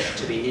pitched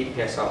to the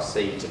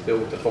EPSRC to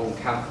build the Von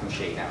Kampf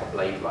machine out of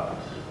Blade Runner,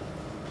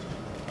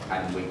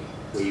 and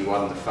we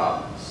won the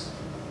funds.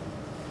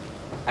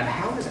 And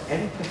how does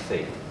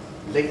empathy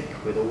link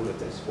with all of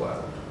this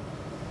world?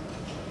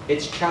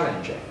 It's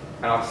challenging,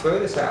 and I'll throw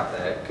this out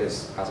there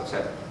because, as I've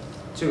said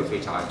 2 or 3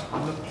 times,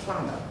 I'm a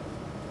planner.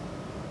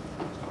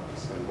 That's not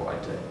necessarily what I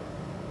do.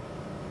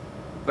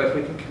 But if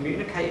we can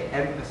communicate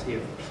empathy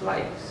of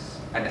place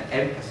and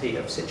empathy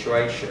of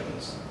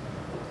situations,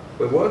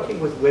 we're working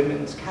with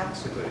women's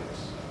cancer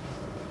groups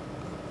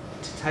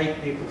to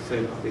take people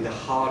through probably the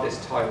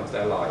hardest time of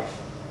their life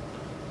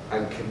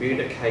and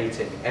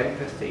communicating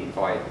empathy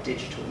via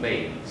digital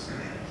means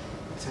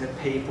to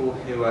people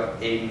who are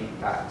in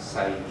that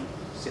same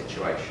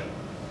situation.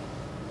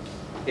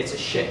 It's a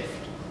shift.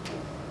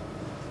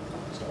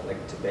 It's not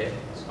linked to BIM,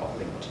 it's not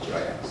linked to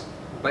GIS,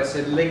 but it's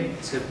a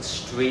link to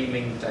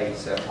streaming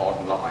data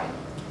online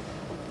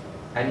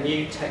and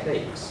new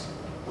techniques.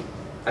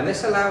 And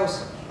this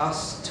allows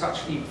us to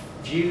actually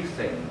view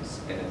things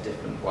in a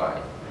different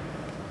way.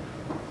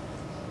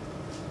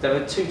 There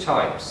are 2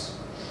 types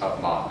of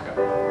marker,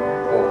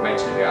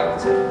 augmented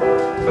reality.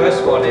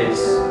 First one is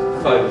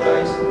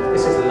phone-based.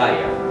 This is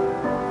layer.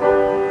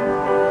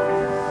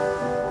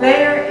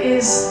 Layer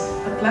is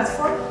a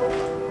platform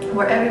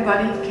where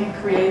everybody can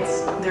create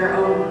their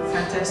own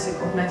fantastic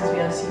augmented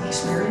reality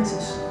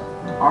experiences.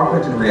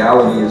 Augmented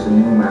reality is a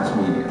new mass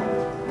media.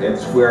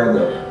 It's where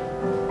the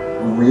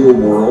real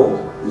world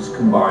is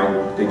combined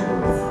with digital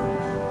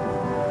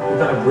information. You're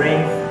going to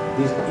bring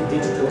these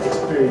digital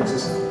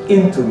experiences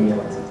into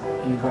reality.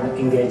 And you're going to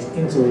engage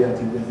into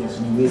reality with this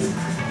new medium.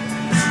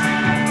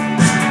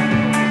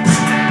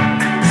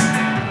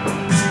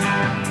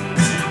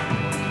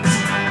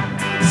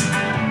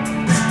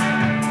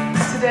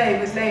 Today,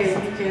 with Layer,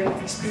 you can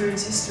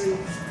experience history,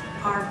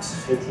 art,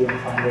 ATM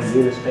Finder,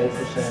 real estate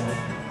for sale,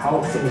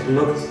 how things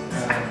looked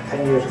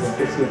 10 years ago,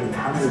 50 years ago,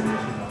 100 years ago.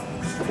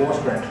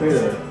 Foursquare,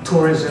 Twitter,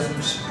 tourism,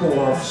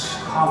 sports,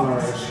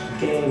 commerce,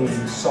 gaming,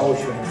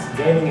 social.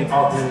 Gaming in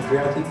augmented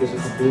reality is a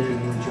completely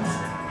new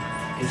genre.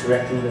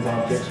 Interacting with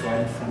objects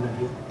right in front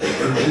of you.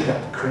 And you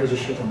got crazy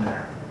shit on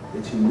there.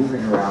 It's you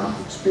moving around,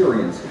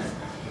 experiencing it.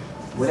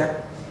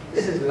 Whatever.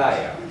 This is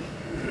layer.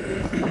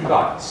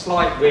 Right,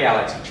 slight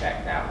reality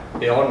check now.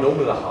 Beyond all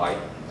of the hype,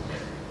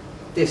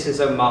 this is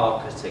a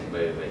marketing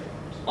movie.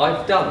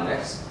 I've done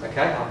this,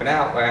 okay? I've been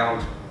out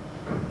round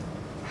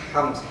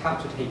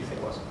Hampton Heath it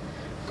was.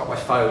 Got my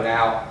phone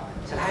out,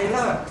 said, hey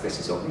look, this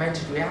is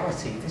augmented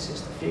reality, this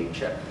is the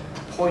future,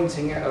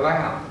 pointing it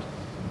around.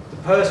 The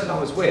person I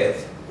was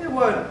with, there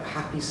weren't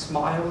happy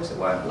smiles, there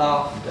weren't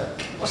laughter,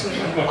 there wasn't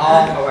an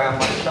arm around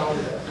my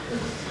shoulder.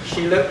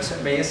 She looked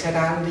at me and said,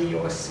 Andy,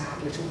 you're a sad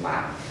little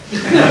man.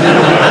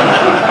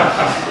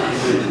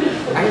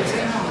 I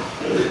think,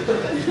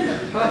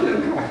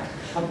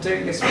 I'm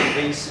doing this for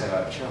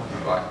research. Oh,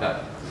 right, no.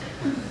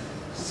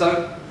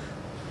 So,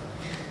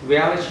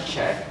 reality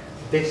check,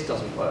 this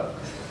doesn't work.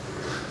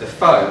 The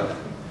phone,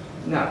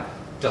 no,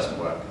 doesn't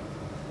work.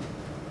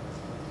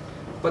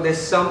 But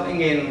there's something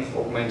in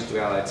augmented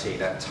reality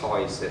that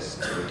ties this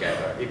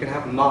together. You can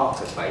have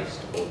marker-based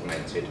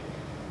augmented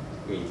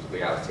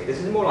reality. This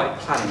is more like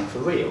planning for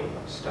real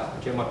stuff.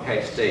 During my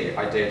PhD,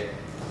 I did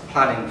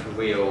planning for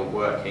real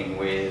working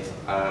with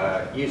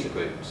user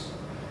groups.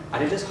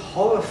 And it just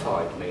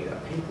horrified me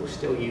that people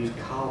still use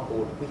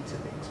cardboard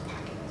Weetabix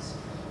packets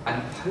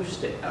and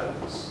post-it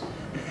notes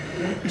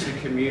to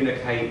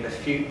communicate the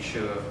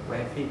future of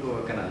where people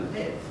are going to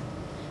live.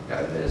 You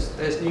know,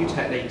 there's new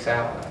techniques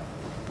out there.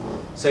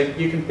 So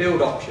you can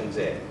build options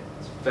in.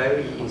 It's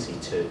very easy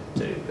to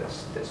do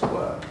this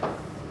work.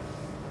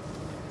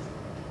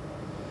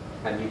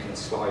 and you can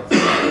slide through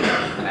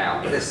and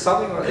out. But there's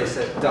something like this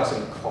that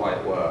doesn't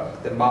quite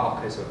work. The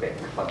markers are a bit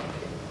clunky.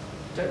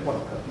 You don't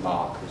want to put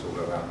markers all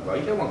around the world.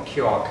 You don't want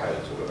QR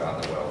codes all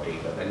around the world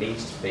either. There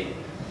needs to be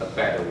a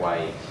better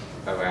way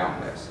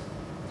around this.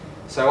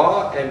 So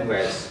our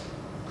MRes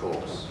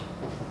course,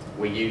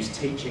 we use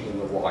teaching in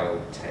the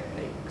wild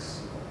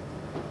techniques.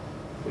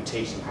 We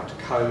teach them how to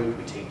code,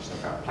 we teach them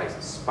about place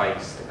and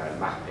space,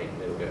 mapping, a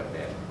little bit of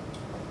BIM.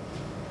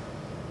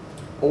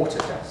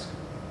 Autodesk,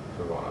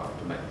 for one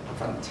after me,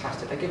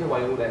 fantastic. They give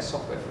away all their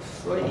software for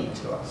free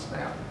to us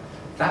now.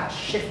 That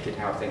shifted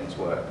how things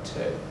work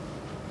too.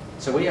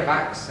 So we have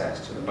access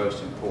to the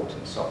most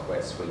important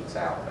software suites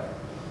out there,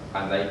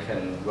 and they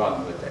can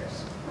run with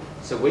this.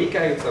 So we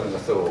gave them the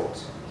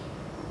thought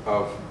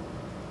of,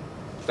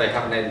 they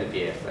have an end of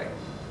year thing,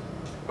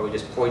 and we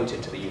just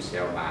pointed to the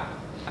UCL map,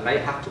 and they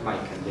have to make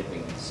a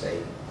living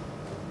scene.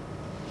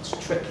 It's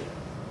tricky.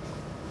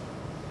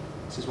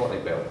 This is what they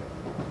built.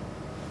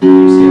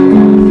 UCL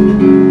map.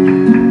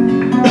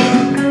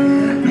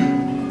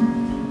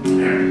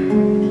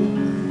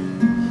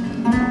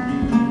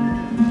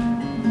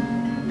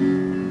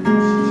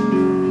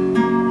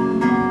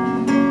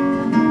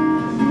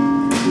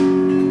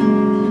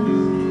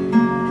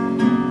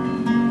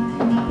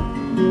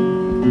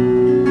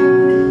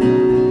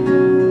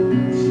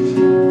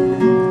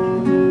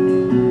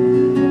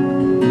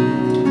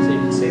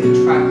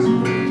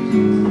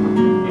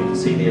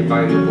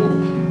 Available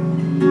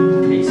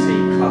PC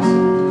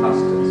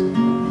clusters,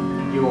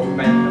 you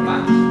augment the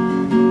map.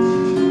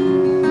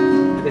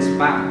 This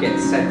map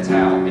gets sent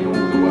out in all the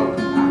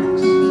welcome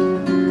packs.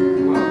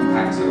 The welcome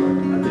packs are a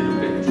little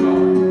bit dry.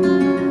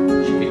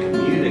 You should be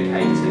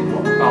communicating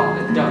what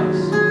Bartlett does.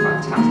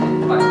 Fantastic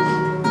place.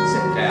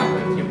 Sit down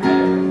with your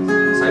parents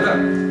and say, look,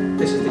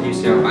 this is the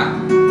UCL map.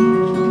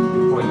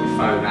 Point your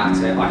phone at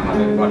it. I have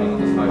it running on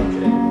the phone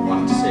if you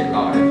want to see it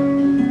live.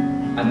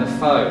 And the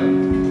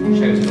phone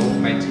shows an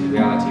augmented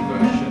reality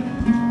version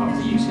of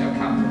the UCL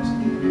campus,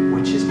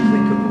 which is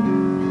clickable.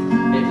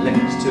 It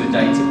links to a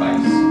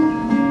database.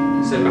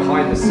 So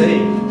behind the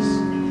scenes,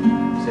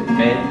 it's a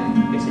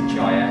BIM, it's a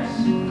GIS,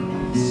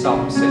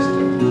 some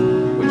system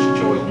which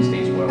joins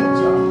these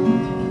worlds up.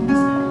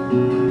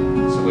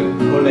 So we're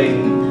pulling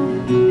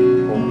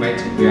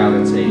augmented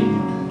reality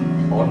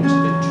onto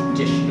the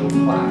traditional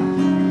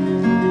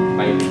plan,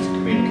 maybe to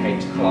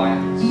communicate to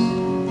clients,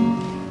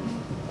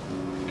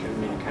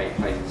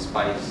 place and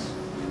space.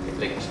 It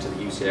links to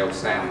the UCL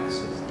sound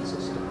system.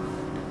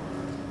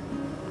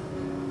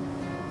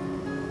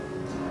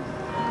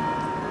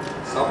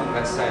 Something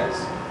that says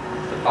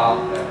the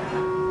Bartlett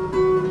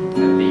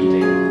are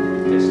leading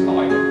this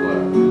line of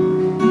work.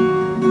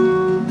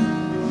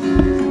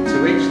 To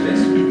reach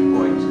this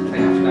point, they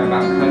have to know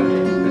about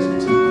coding. There's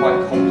some quite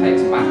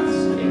complex maths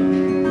in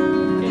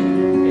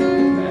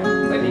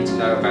there. They need to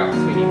know about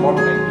 3D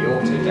modelling, the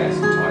Autodesk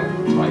type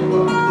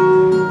work.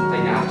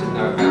 They have to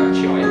know about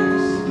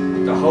GIS.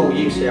 The whole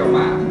UCL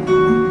map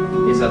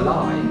is a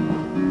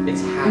line.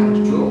 It's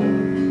hand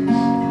drawn.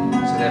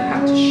 So they've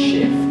had to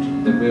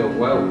shift the real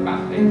world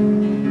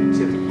mapping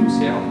to the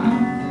UCL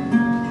map.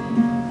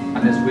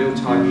 And there's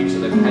real-time user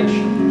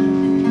location.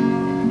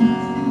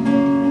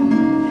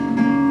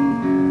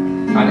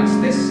 And it's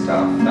this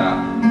stuff that,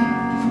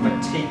 from a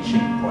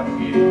teaching point of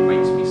view,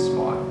 makes me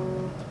smile.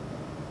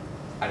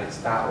 And it's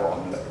that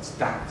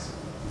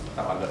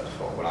I looked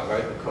for when I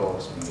wrote the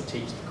course, when we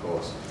teach the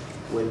course.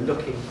 We're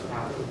looking for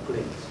that little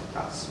glint,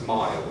 that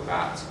smile,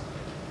 that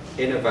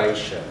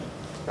innovation,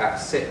 that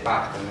sit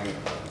back and think,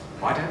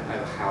 I don't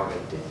know how they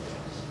did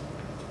this.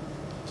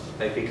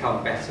 They've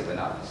become better than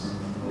us.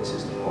 This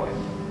is the point.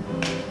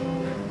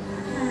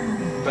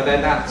 But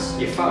then that's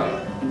your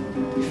phone.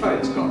 Your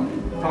phone's gone.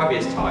 5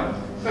 years' time,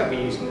 you won't be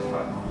using the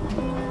phone.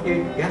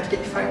 You have to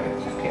get your phone in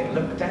your pocket and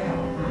look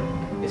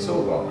down. It's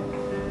all gone.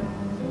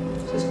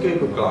 So it's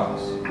Google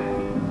Glass.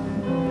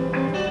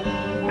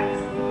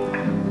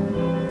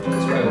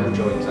 It all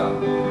joins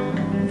up.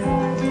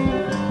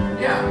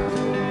 Yeah.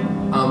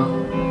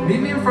 Meet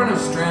me in front of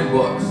Strand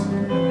Books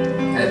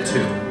at 2.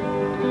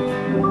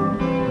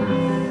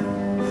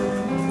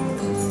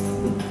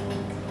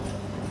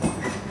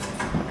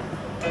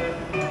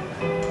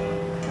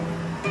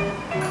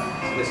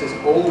 So this is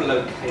all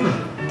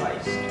location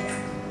based.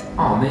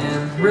 Oh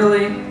man,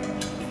 really?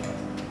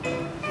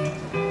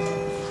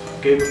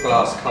 Google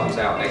Glass comes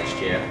out next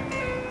year.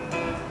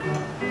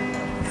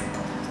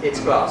 It's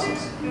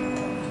glasses.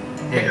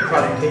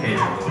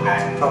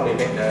 Probably a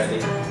bit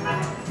nerdy.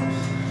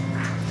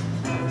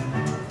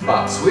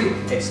 But sweet.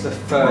 It's the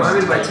first. Remind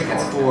me to buy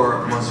tickets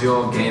for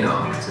Monsieur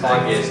Gaino.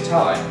 5 years'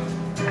 time.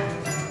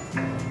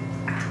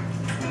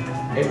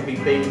 It will be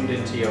beamed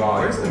into your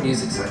eyes. Where's the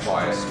music section?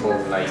 By a small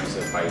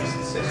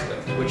laser-based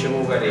systems, which are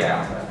already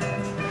out there.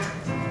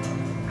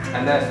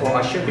 And therefore,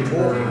 I should be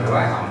walking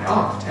around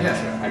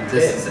architecture, and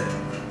this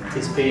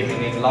is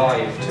beaming in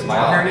live to my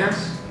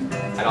eyes,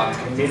 and I'm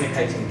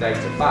communicating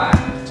data back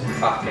to the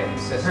back-end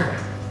system.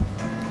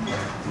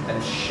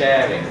 and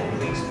sharing all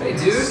these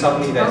things. Hey, dude.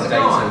 Suddenly there's How's it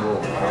data going?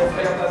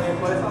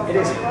 war. It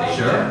is a big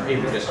Sure. deal.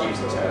 People just use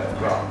the term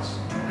grants.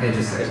 Hey,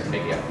 just a It's a second.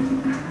 big deal.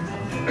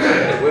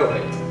 It will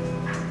be.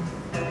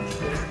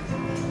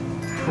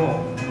 Cool.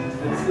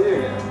 Good to see you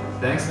again.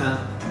 Thanks, man.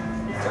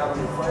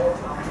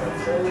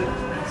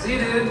 See you,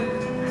 dude.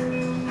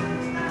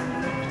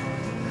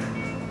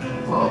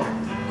 Whoa,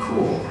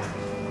 cool.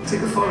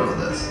 Take a photo of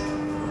this.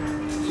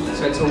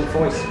 So it's all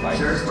voice-based.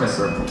 Here's my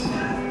circles.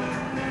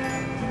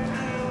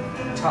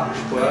 Touch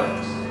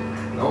works.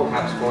 Oh,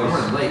 Perhaps I'm running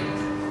voice late.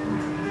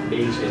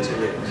 easier to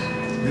use.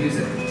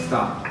 Music,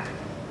 stop.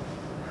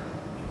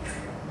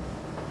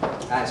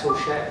 And it's all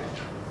shared.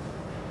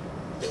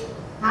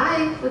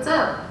 Hi, what's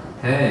up?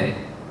 Hey,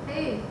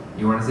 Hey.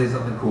 you want to say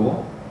something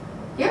cool?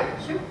 Yeah,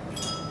 sure.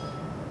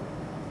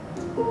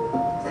 Is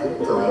that a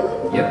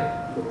ukulele?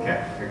 Yep. Okay,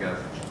 here goes.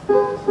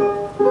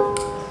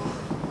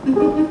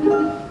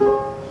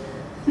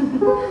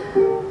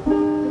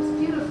 It's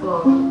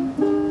beautiful.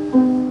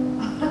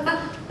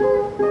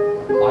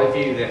 I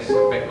view this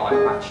a bit like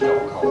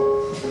Match.com.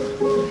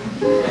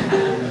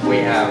 We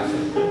have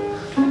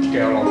a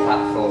girl on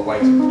platform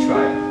waiting for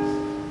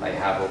train. They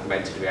have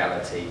augmented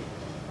reality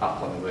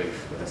up on the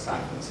roof with a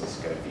San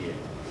Francisco view.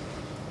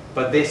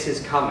 But this is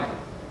coming,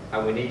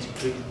 and we need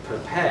to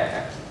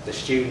prepare the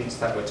students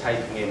that we're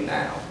taking in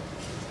now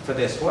for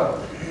this world.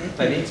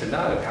 They need to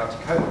know how to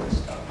code this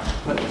stuff, how to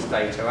put this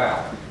data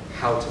out,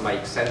 how to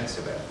make sense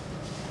of it.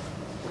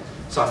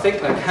 So I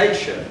think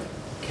location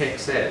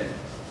kicks in, and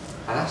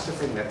that's the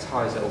thing that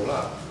ties it all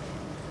up.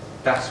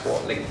 That's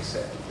what links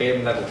it.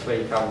 BIM level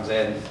 3 comes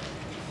in.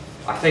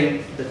 I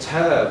think the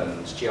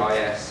terms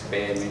GIS,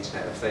 BIM,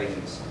 Internet of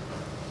Things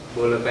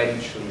will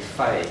eventually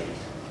fade.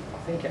 I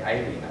think it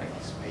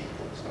alienates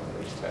people, some of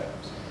these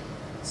terms.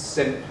 It's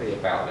simply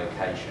about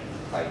location,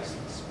 place,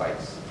 and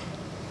space,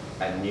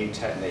 and new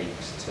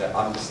techniques to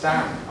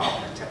understand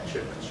architecture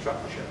and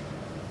construction.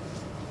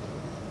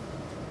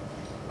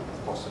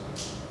 Possible.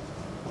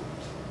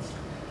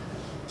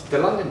 The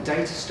London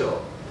Data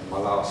Store, in my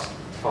last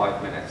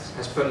 5 minutes,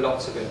 has put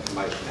lots of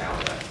information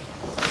out there.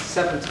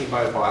 70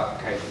 mobile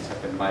applications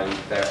have been made.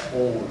 They're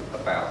all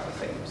about the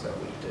things that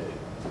we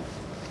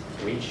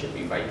do. We should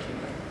be making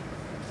them.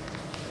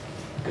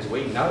 Because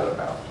we know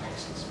about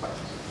place and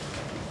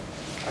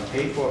space. And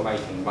people are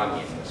making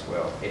money in this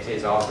world. It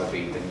is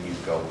arguably the new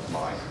gold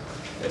mine.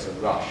 There's a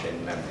rush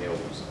in them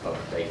hills of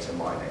data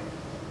mining.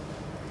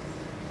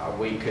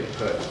 We could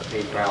put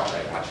people out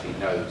there who actually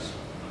knows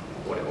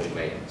what it all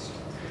means.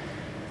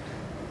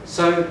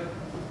 So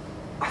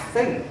I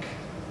think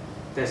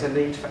there's a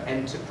need for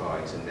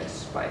enterprise in this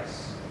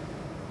space.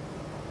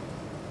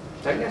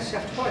 Don't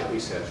necessarily have to write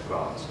research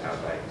grants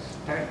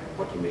nowadays.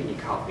 What do you mean you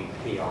can't be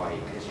PI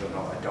because you're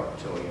not a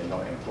doctor or you're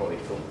not employed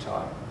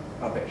full-time?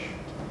 Rubbish.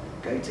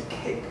 Go to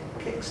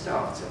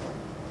Kickstarter.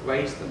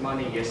 Raise the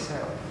money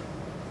yourself.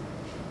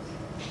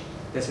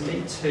 There's a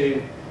need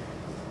to,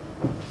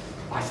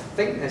 I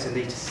think there's a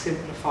need to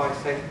simplify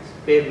things.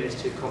 BIM is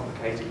too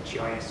complicated,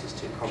 GIS is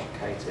too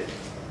complicated.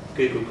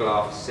 Google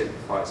Glass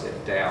simplifies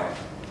it down.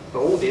 But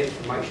all the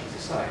information is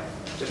the same,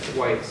 just the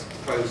way it's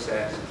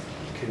processed,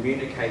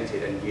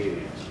 communicated and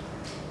used.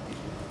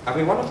 And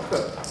we want to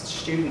put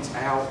students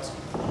out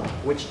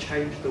which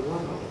change the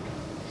world.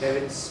 They're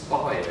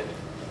inspired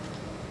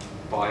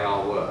by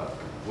our work.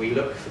 We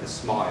look for the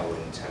smile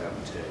in term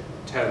 2.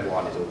 Term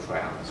 1 is all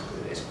frowns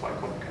because it is quite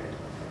complicated.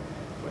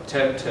 But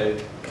term 2,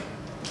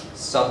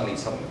 suddenly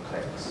someone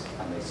clicks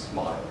and they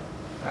smile.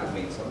 That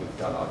means that we've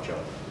done our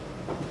job.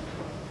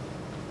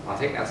 I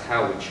think that's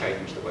how we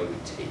change the way we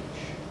teach.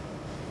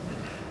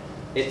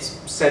 It's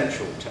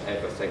central to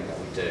everything that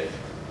we do.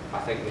 I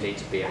think we need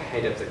to be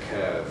ahead of the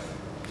curve.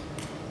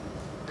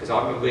 Because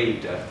I'm a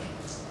reader,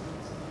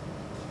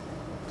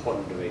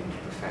 pondering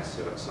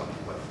professor at some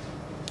point.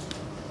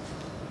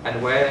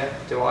 And where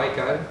do I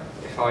go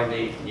if I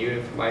need new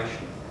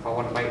information? If I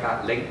want to make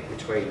that link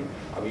between,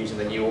 I'm using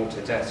the new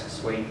Autodesk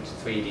suite,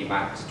 3D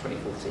Max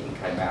 2014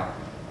 came out,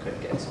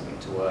 couldn't get something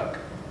to work.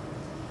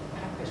 I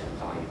don't go to a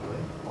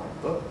library, buy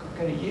a book,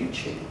 I go to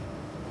YouTube.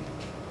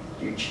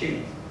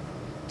 YouTube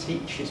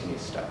teaches me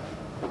stuff.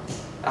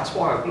 That's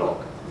why I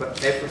blog.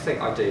 But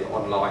everything I do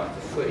online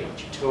for free,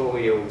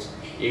 tutorials,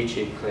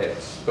 YouTube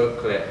clips,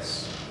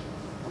 booklets,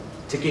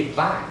 to give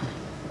back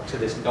to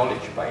this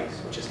knowledge base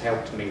which has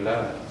helped me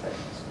learn things.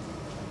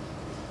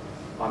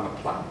 I'm a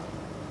planner.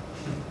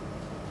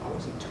 I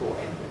wasn't taught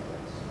any of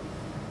this.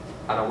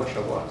 And I wish I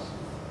was.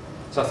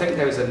 So I think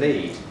there is a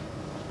need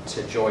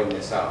to join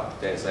this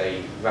up. There's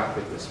a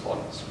rapid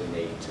response we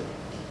need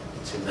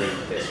to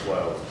lead this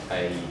world.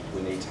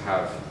 We need to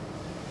have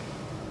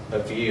a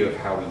view of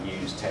how we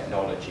use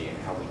technology and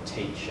how we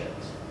teach it,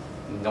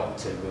 not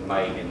to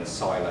remain in the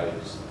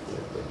silos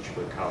which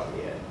we're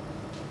currently in.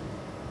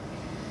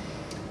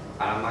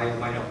 And I may or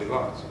may not be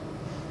right.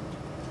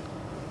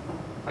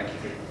 Thank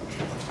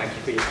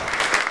you for your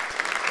time.